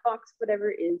the chat box,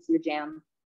 whatever is your jam.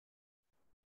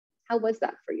 How was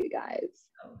that for you guys?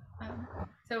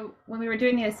 So when we were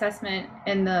doing the assessment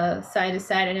and the side to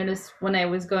side, I noticed when I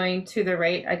was going to the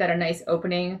right, I got a nice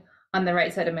opening on the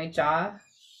right side of my jaw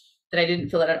that I didn't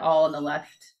feel it at all on the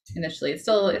left initially. It's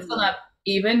still not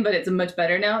even, but it's much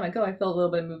better now. I'm like, oh, I feel a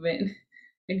little bit of movement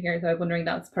in here. So I'm wondering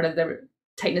that's part of the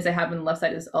tightness I have on the left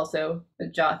side is also a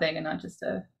jaw thing and not just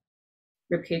a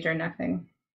rib cage or neck thing.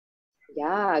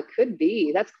 Yeah, it could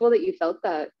be. That's cool that you felt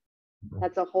that.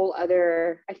 That's a whole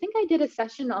other, I think I did a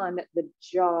session on the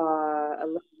jaw a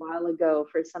little while ago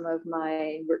for some of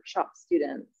my workshop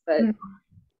students, but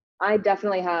I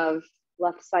definitely have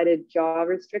left-sided jaw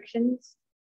restrictions,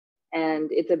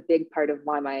 and it's a big part of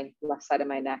why my left side of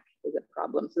my neck is a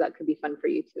problem. So that could be fun for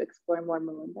you to explore more,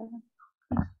 Melinda.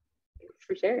 Thanks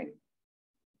for sharing.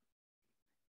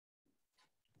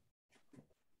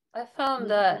 I found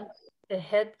that the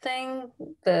head thing,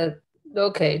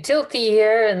 tilty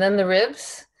here and then the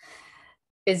ribs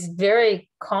is very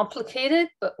complicated,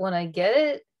 but when I get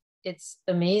it, it's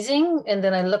amazing. And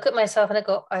then I look at myself and I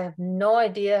go, I have no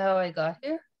idea how I got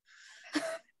here.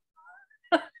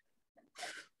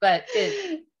 But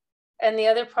and the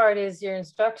other part is your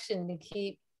instruction to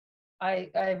keep,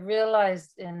 I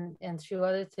realized and through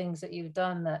other things that you've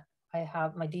done that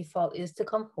my default is to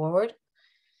come forward.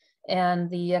 And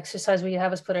the exercise we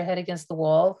have is put our head against the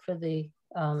wall for the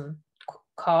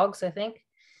cogs, I think.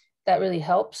 That really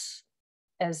helps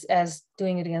as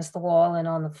doing it against the wall and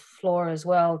on the floor as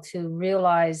well, to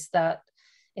realize that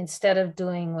instead of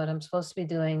doing what I'm supposed to be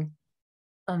doing,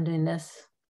 I'm doing this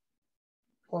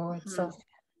forward. So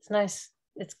it's nice.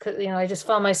 It's, you know, I just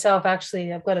found myself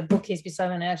actually, I've got a bookcase beside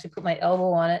me and I actually put my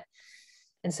elbow on it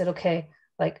and said, okay,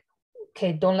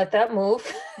 don't let that move.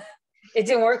 It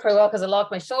didn't work very well because I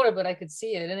locked my shoulder, but I could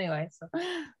see it anyway. So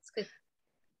it's good.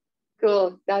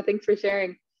 Cool. Yeah, thanks for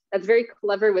sharing. That's very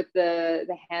clever with the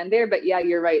hand there, but yeah,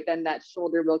 you're right. Then that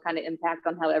shoulder will kind of impact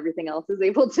on how everything else is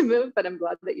able to move, but I'm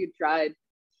glad that you tried.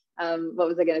 What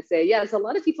was I going to say? Yes, a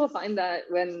lot of people find that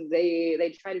when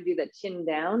they try to do that chin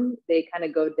down, they kind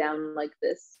of go down like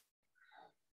this,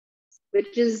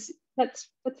 which is, that's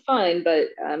fine, but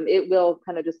it will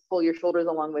kind of just pull your shoulders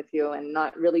along with you and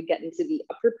not really get into the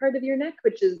upper part of your neck,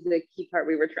 which is the key part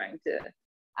we were trying to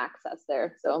access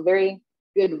there. So very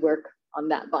good work on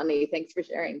that, Bonnie. Thanks for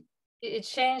sharing. It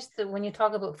changed when you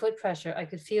talk about foot pressure, I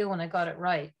could feel when I got it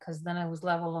right, because then I was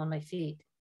level on my feet.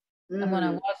 And when I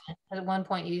wasn't, at one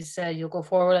point you said you'll go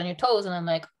forward on your toes, and I'm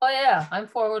like, oh yeah, I'm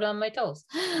forward on my toes.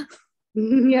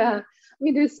 Yeah, I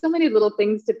mean, there's so many little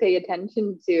things to pay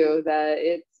attention to that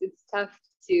it's tough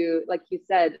to, like you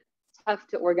said, tough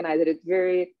to organize it. It's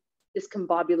very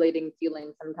discombobulating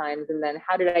feeling sometimes. And then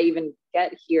how did I even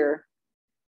get here?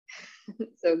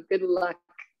 So good luck.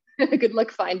 Good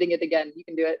luck finding it again. You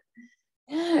can do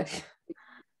it.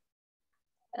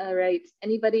 All right.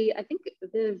 Anybody? I think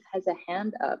Viv has a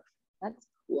hand up. That's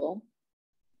cool.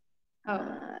 Oh,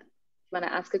 you want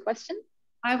to ask a question?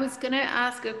 I was going to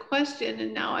ask a question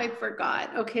and now I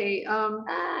forgot. Okay.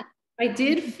 I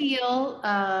did feel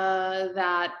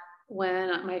that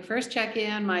when my first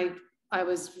check-in, I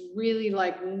was really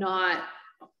like not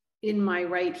in my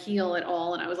right heel at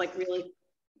all. And I was like really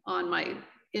on my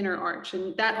inner arch,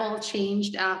 and that all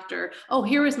changed after. Oh,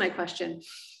 here was my question.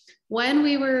 When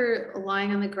we were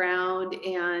lying on the ground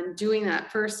and doing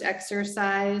that first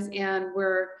exercise, and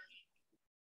we're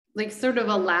like sort of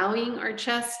allowing our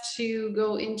chest to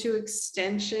go into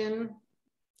extension,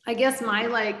 I guess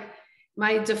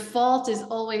my default is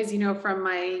always, you know, from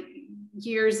my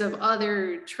years of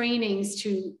other trainings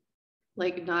to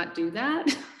like not do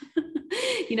that,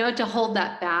 you know, to hold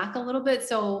that back a little bit.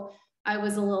 So I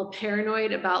was a little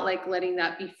paranoid about like letting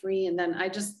that be free. And then I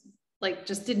just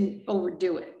didn't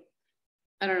overdo it.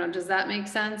 I don't know. Does that make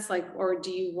sense? Like, or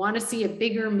do you want to see a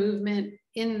bigger movement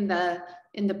in the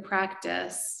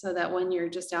practice so that when you're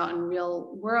just out in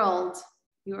real world,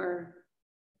 you're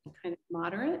kind of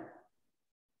moderate?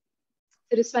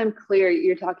 So just so I'm clear,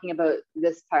 you're talking about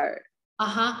this part.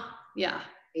 Yeah.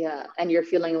 Yeah. And you're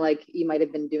feeling like you might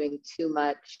have been doing too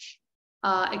much,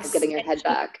 getting your head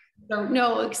back. So,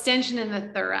 no, extension in the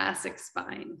thoracic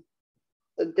spine.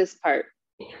 So this part.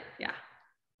 Yeah.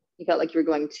 You felt like you were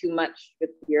going too much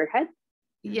with your head?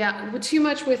 Yeah, too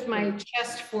much with my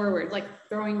chest forward, like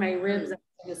throwing my ribs up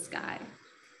to the sky.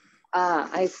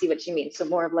 I see what you mean. So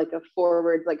more of like a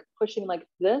forward, like pushing like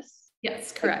this?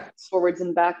 Yes, correct. Like forwards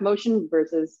and back motion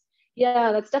versus,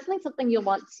 yeah, that's definitely something you'll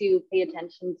want to pay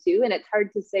attention to. And it's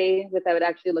hard to say without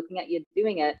actually looking at you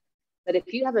doing it. But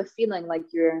if you have a feeling like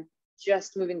you're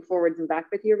just moving forwards and back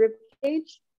with your rib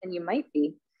cage, then you might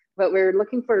be. What we're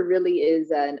looking for really is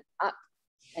an up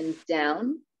and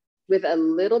down with a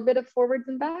little bit of forwards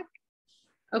and back,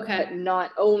 Okay. but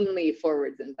not only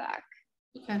forwards and back.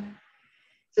 Okay.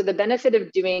 So the benefit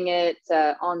of doing it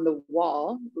on the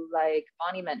wall, like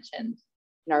Bonnie mentioned,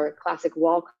 in our classic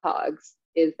wall cogs,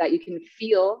 is that you can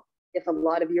feel if a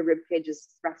lot of your rib cage is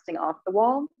thrusting off the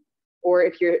wall, or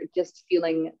if you're just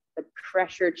feeling the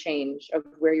pressure change of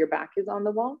where your back is on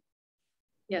the wall.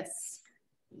 Yes.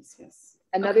 Yes. Yes.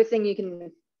 Another thing you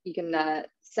can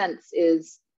sense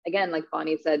is, again, like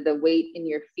Bonnie said, the weight in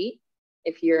your feet.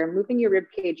 If you're moving your rib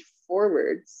cage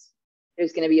forwards,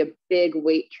 there's going to be a big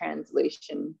weight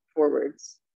translation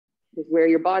forwards. With where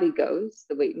your body goes,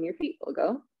 the weight in your feet will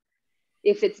go.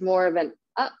 If it's more of an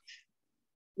up,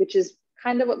 which is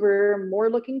kind of what we're more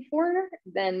looking for,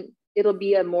 then it'll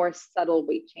be a more subtle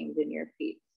weight change in your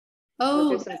feet. Oh,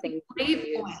 there's some things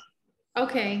great point.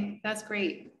 Okay, that's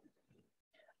great.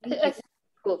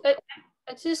 Cool.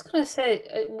 I just gonna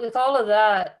say, with all of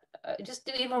that, just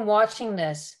even watching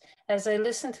this, as I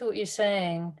listen to what you're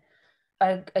saying,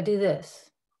 I do this.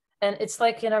 And it's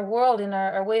like in our world, in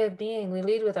our way of being, we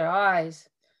lead with our eyes.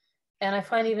 And I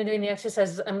find even doing the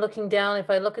exercises, I'm looking down. If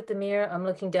I look at the mirror, I'm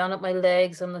looking down at my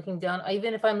legs. I'm looking down.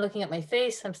 Even if I'm looking at my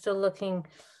face, I'm still looking,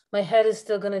 my head is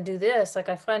still going to do this. Like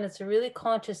I find it's a really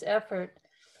conscious effort.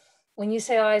 When you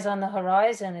say eyes on the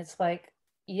horizon, it's like,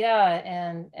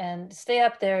 yeah, and stay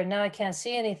up there. Now I can't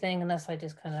see anything unless I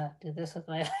just kind of do this with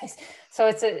my eyes. So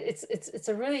it's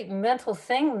a really mental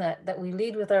thing that we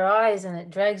lead with our eyes, and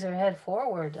it drags our head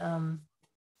forward.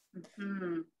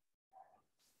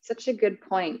 Such a good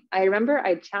point. I remember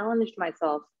I challenged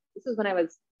myself. This is when I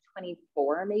was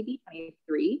 24, maybe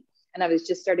 23, and I was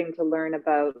just starting to learn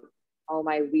about all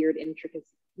my weird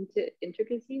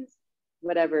intricacies,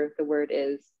 whatever the word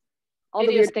is. All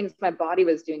the weird things my body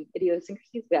was doing,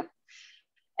 idiosyncrasies, yeah.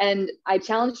 And I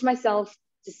challenged myself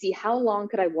to see how long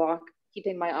could I walk,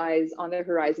 keeping my eyes on the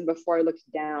horizon before I looked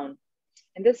down.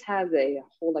 And this has a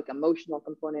whole like emotional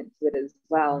component to it as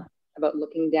well, about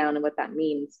looking down and what that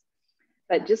means.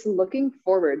 But just looking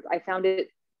forwards, I found it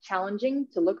challenging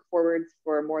to look forwards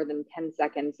for more than 10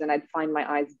 seconds, and I'd find my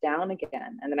eyes down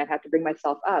again, and then I'd have to bring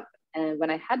myself up. And when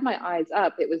I had my eyes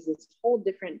up, it was this whole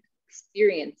different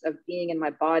experience of being in my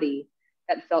body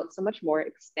that felt so much more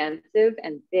expansive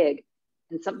and big.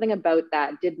 And something about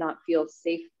that did not feel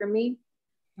safe for me.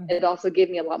 It also gave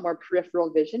me a lot more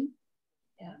peripheral vision.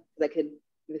 Yeah, I could,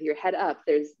 with your head up,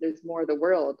 there's more of the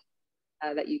world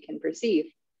that you can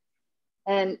perceive.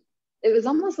 And it was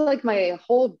almost like my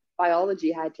whole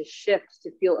biology had to shift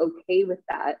to feel okay with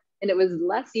that. And it was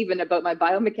less even about my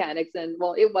biomechanics. And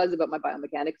well, it was about my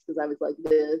biomechanics because I was like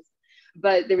this,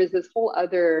 but there was this whole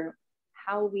other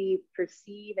how we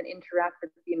perceive and interact with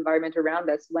the environment around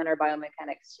us when our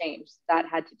biomechanics change. That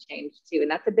had to change too. And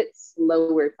that's a bit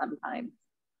slower sometimes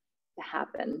to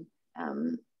happen.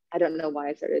 I don't know why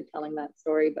I started telling that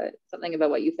story, but something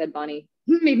about what you said, Bonnie,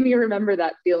 made me remember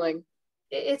that feeling.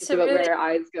 It's about really, where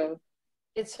our eyes go.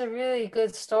 It's a really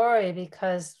good story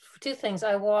because two things.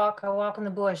 I walk in the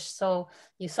bush. So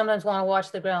you sometimes want to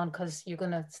watch the ground because you're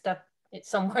going to step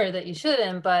somewhere that you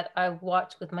shouldn't, but I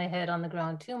watch with my head on the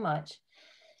ground too much.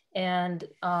 And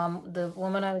the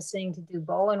woman I was saying to do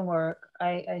Bowen work,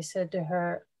 I said to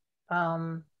her,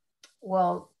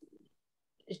 well,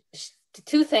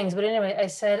 two things, but anyway, I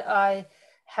said, I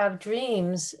have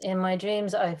dreams. In my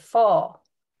dreams, I fall.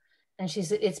 And she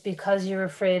said, it's because you're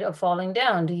afraid of falling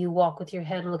down. Do you walk with your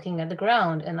head looking at the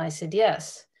ground? And I said,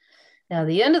 yes. Now,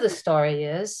 the end of the story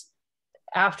is,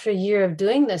 after a year of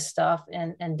doing this stuff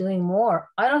and doing more,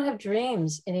 I don't have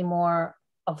dreams anymore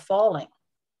of falling.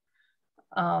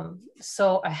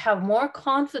 So I have more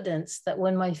confidence that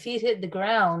when my feet hit the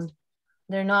ground,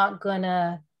 they're not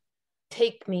gonna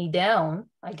take me down,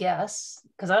 I guess,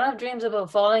 because I don't have dreams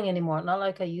about falling anymore, not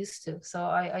like I used to. So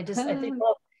I think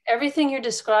everything you're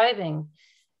describing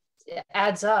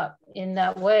adds up in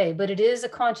that way, but it is a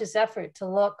conscious effort to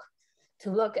look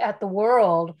at the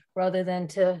world rather than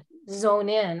to zone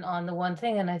in on the one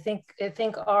thing. And I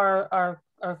think our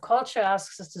culture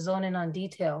asks us to zone in on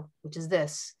detail, which is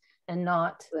this, and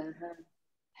not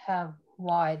have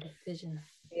wide vision.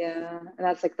 Yeah, and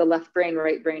that's like the left brain,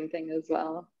 right brain thing as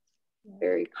well.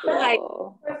 Very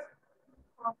cool.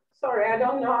 Sorry, I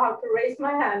don't know how to raise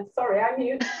my hand. Sorry, I'm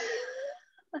mute.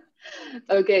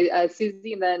 Okay,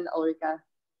 Susie and then Ulrika.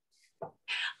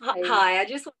 Hi, I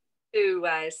just want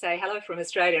to say hello from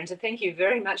Australia and to thank you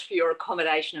very much for your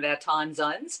accommodation of our time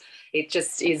zones. It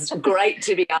just is great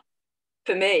to be able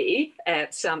for me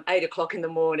at 8 o'clock in the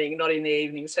morning, not in the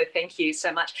evening. So thank you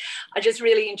so much. I just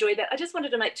really enjoyed that. I just wanted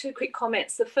to make 2 quick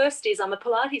comments. The first is I'm a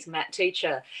Pilates mat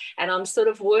teacher, and I'm sort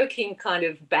of working kind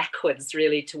of backwards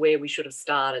really to where we should have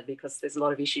started, because there's a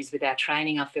lot of issues with our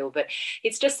training, I feel. But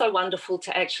it's just so wonderful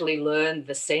to actually learn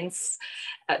the sense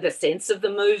of the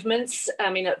movements.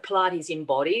 I mean, Pilates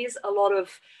embodies a lot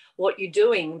of what you're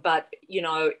doing, but you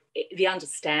know, the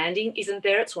understanding isn't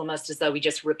there. It's almost as though we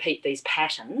just repeat these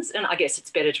patterns, and I guess it's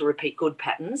better to repeat good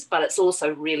patterns, but it's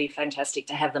also really fantastic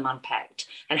to have them unpacked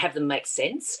and have them make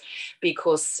sense,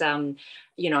 because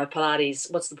you know, Pilates,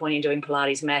 what's the point in doing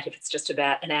Pilates mat if it's just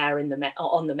about an hour in the mat,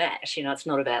 on the mat? You know, it's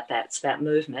not about that, it's about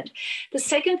movement. The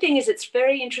second thing is it's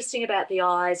very interesting about the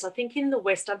eyes. I think in the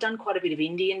West, I've done quite a bit of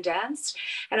Indian dance.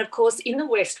 And of course, in the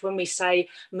West, when we say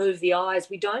move the eyes,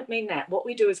 we don't mean that. What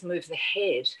we do is move the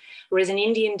head. Whereas in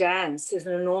Indian dance, there's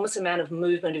an enormous amount of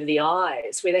movement of the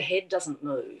eyes where the head doesn't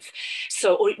move.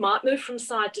 So, or it might move from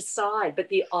side to side, but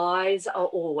the eyes are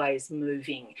always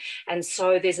moving. And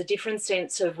so there's a different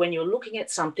sense of when you're looking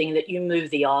at something that you move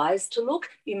the eyes to look,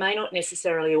 you may not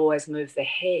necessarily always move the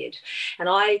head. And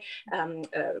I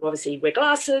obviously wear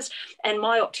glasses, and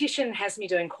my optician has me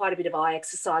doing quite a bit of eye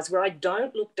exercise where I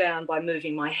don't look down by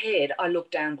moving my head, I look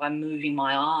down by moving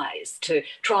my eyes to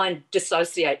try and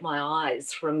dissociate my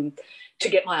eyes from, to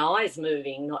get my eyes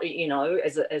moving, not, you know,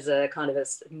 as a kind of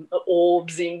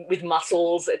orbs in with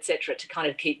muscles, etc., to kind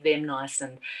of keep them nice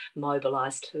and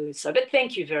mobilized too. So, but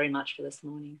thank you very much for this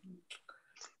morning.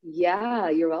 Yeah,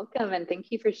 you're welcome. And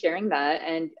thank you for sharing that.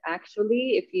 And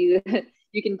actually, if you,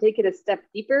 you can take it a step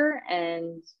deeper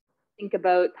and think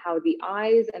about how the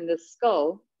eyes and the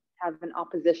skull have an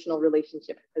oppositional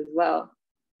relationship as well.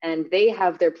 And they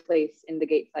have their place in the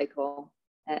gait cycle.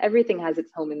 Everything has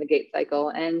its home in the gait cycle.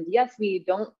 And yes, we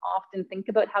don't often think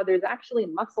about how there's actually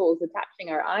muscles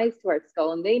attaching our eyes to our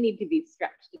skull, and they need to be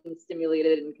stretched and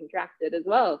stimulated and contracted as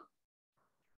well.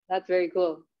 That's very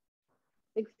cool.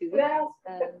 Thanks, Susan. Can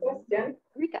I ask a question?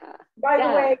 Rika. By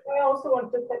the way, I also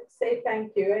want to say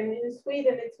thank you. And in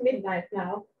Sweden, it's midnight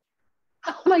now.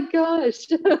 Oh my gosh.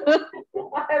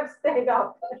 I have stayed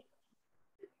up.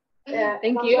 Yeah,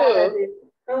 thank you.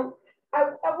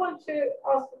 I want to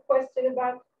ask a question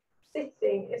about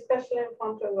sitting, especially in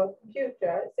front of a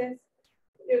computer, since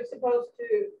you're supposed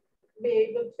to be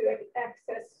able to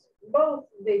access both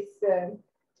this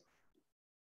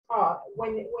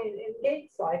when in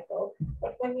gait cycle,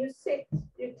 but when you sit,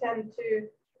 you tend to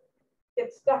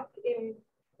get stuck in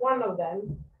one of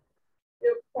them.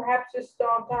 Perhaps you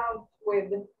start out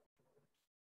with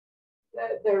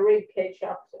the rib cage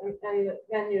up, and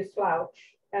then you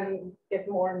slouch and get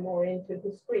more and more into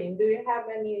the screen. Do you have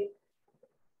any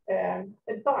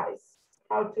advice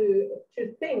how to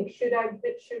think? Should I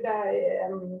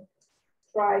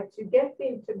try to get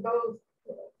into both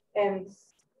ends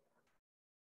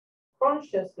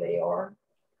consciously, or?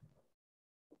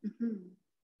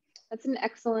 That's an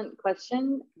excellent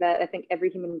question that I think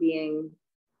every human being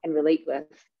can relate with.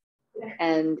 Yeah.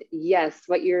 And yes,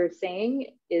 what you're saying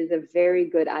is a very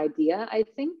good idea, I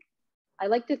think. I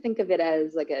like to think of it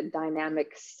as like a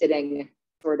dynamic sitting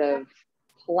sort of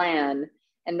plan.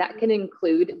 And that can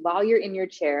include, while you're in your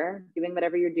chair, doing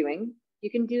whatever you're doing, you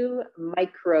can do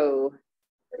micro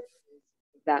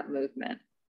that movement.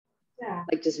 Yeah.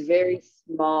 Like just very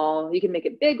small. You can make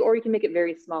it big or you can make it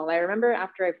very small. I remember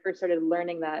after I first started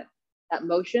learning that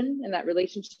motion and that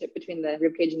relationship between the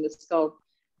ribcage and the skull,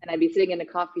 and I'd be sitting in a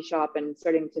coffee shop and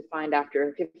starting to find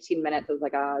after 15 minutes, I was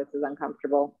like, oh, this is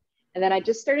uncomfortable. And then I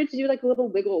just started to do like little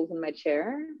wiggles in my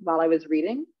chair while I was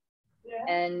reading. Yeah.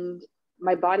 And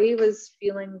my body was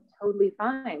feeling totally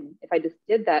fine if I just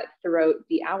did that throughout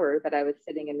the hour that I was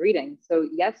sitting and reading. So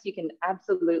yes, you can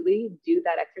absolutely do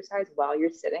that exercise while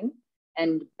you're sitting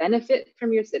and benefit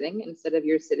from your sitting instead of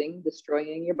your sitting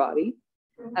destroying your body.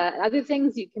 Other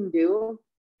things you can do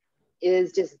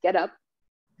is just get up,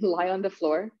 lie on the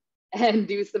floor, and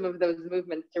do some of those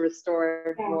movements to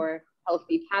restore more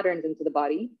healthy patterns into the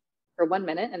body for 1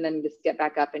 minute, and then just get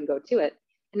back up and go to it.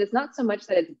 And it's not so much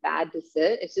that it's bad to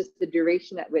sit, it's just the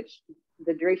duration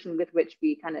with which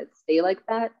we kind of stay like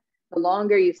that. The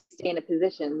longer you stay in a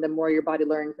position, the more your body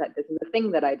learns that this is the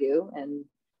thing that I do. And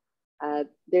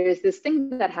there's this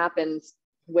thing that happens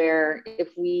where if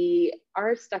we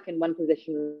are stuck in one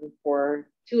position for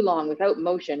too long without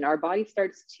motion, our body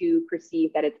starts to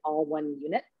perceive that it's all one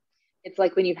unit. It's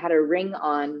like when you've had a ring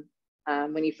on,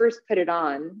 when you first put it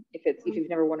on, if you've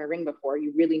never worn a ring before,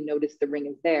 you really notice the ring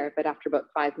is there. But after about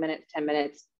 5 minutes, 10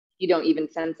 minutes, you don't even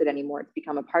sense it anymore. It's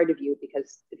become a part of you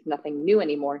because it's nothing new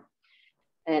anymore.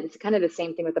 And it's kind of the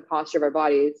same thing with the posture of our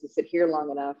bodies. You sit here long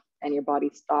enough and your body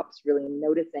stops really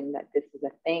noticing that this is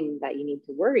a thing that you need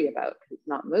to worry about because it's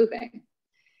not moving.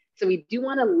 So we do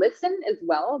want to listen as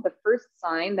well. The first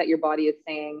sign that your body is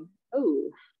saying,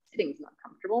 oh, sitting's not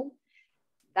comfortable,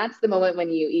 that's the moment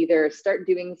when you either start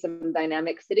doing some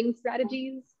dynamic sitting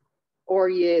strategies, or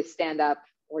you stand up,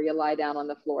 or you lie down on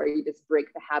the floor. You just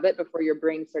break the habit before your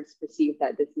brain starts to perceive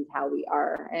that this is how we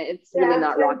are. And it's really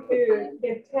not rocket science.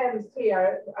 Get tense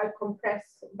here. I compress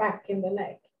back in the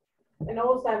neck. And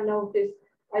also I've noticed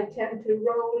I tend to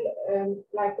roll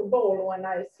like a ball when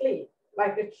I sleep,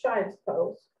 like a child's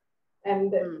pose.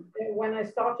 And when I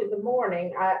start in the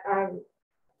morning, I'm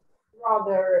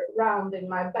rather round in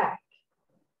my back.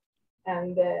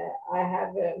 And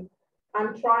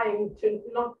I'm trying to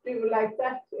not do like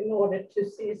that in order to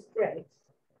see straight.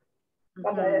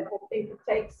 But I think it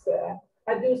takes,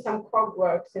 I do some cog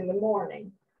works in the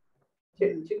morning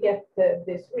to get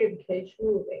this rib cage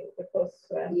moving, because,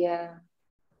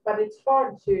 but it's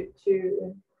hard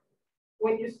to,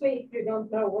 when you sleep, you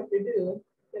don't know what you do,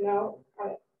 you know,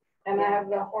 and I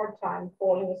have a hard time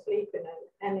falling asleep in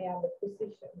any other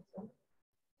position. So.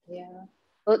 Yeah.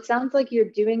 Well, it sounds like you're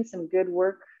doing some good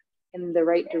work in the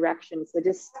right direction. So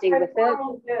just stay with it. I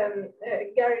found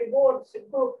Gary Ward's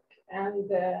book and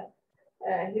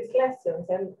his lessons,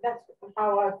 and that's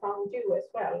how I found you as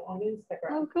well on Instagram.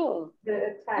 Oh, cool.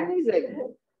 The tags.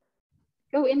 Amazing.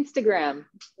 Go Instagram.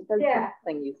 It does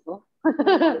something useful.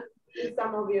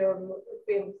 Some of your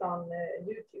films on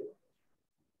YouTube.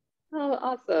 Oh,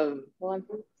 awesome. Well, I'm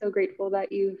so grateful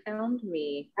that you found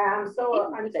me. I'm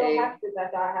so happy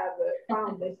that I have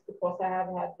found this, because I have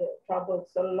had trouble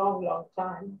so long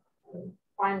time. And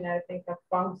finally, I think I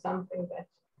found something that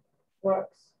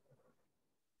works.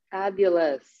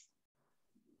 Fabulous.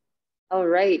 All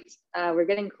right. We're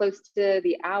getting close to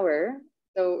the hour,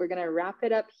 so we're going to wrap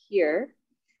it up here.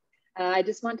 I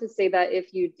just want to say that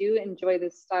if you do enjoy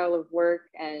this style of work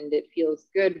and it feels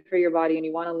good for your body and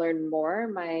you want to learn more,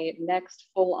 my next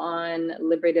full-on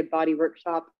liberated body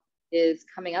workshop is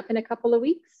coming up in a couple of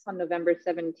weeks on November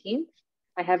 17th.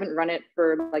 I haven't run it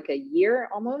for like a year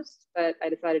almost, but I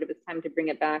decided it was time to bring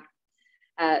it back.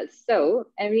 So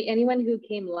anyone who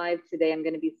came live today, I'm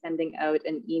going to be sending out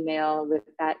an email with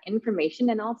that information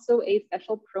and also a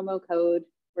special promo code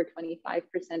for 25%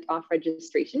 off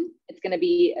registration. It's going to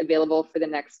be available for the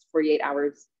next 48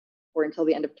 hours or until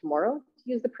the end of tomorrow to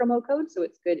use the promo code. So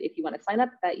it's good if you want to sign up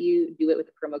that you do it with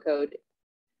the promo code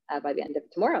by the end of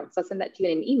tomorrow. So I'll send that to you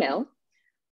in an email.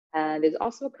 There's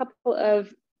also a couple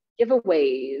of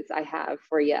giveaways I have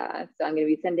for you. So I'm going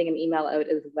to be sending an email out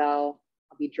as well.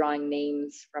 I'll be drawing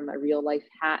names from a real life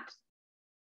hat.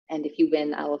 And if you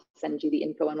win, I'll send you the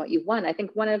info on what you've won. I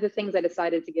think one of the things I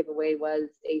decided to give away was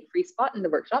a free spot in the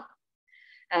workshop.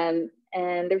 And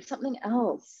there's something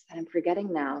else that I'm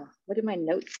forgetting now. What did my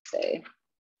notes say?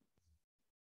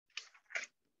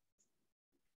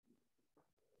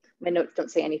 My notes don't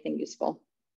say anything useful.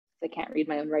 I can't read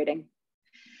my own writing.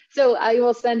 So I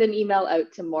will send an email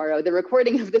out tomorrow. The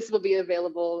recording of this will be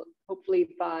available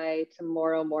hopefully by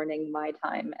tomorrow morning, my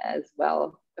time as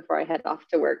well, before I head off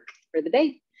to work for the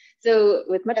day. So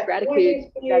with much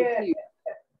gratitude. The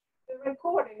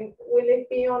recording, will it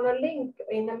be on a link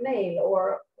in a mail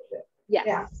or? Yes,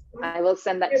 yeah. I will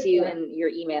send that to you in your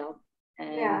email,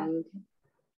 and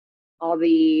all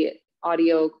the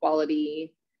audio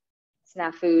quality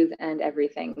snafus and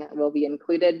everything will be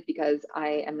included because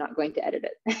I am not going to edit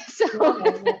it. So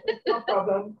no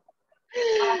problem.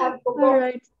 I had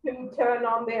forgotten to turn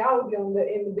on the audio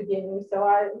in the beginning, so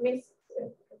I missed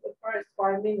the first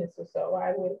 5 minutes or so.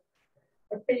 I would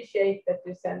appreciate that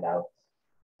you send out.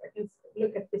 I can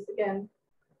look at this again.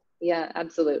 Yeah,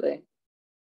 absolutely.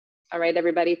 All right,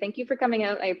 everybody. Thank you for coming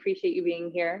out. I appreciate you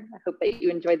being here. I hope that you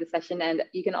enjoyed the session, and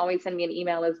you can always send me an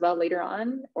email as well later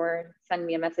on, or send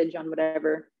me a message on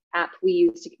whatever app we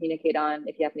use to communicate on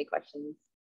if you have any questions.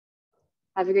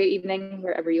 Have a great evening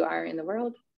wherever you are in the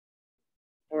world.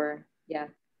 Or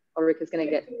Ulrich is going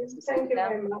to get some sleep now.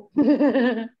 Thank you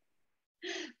very much.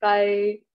 Bye.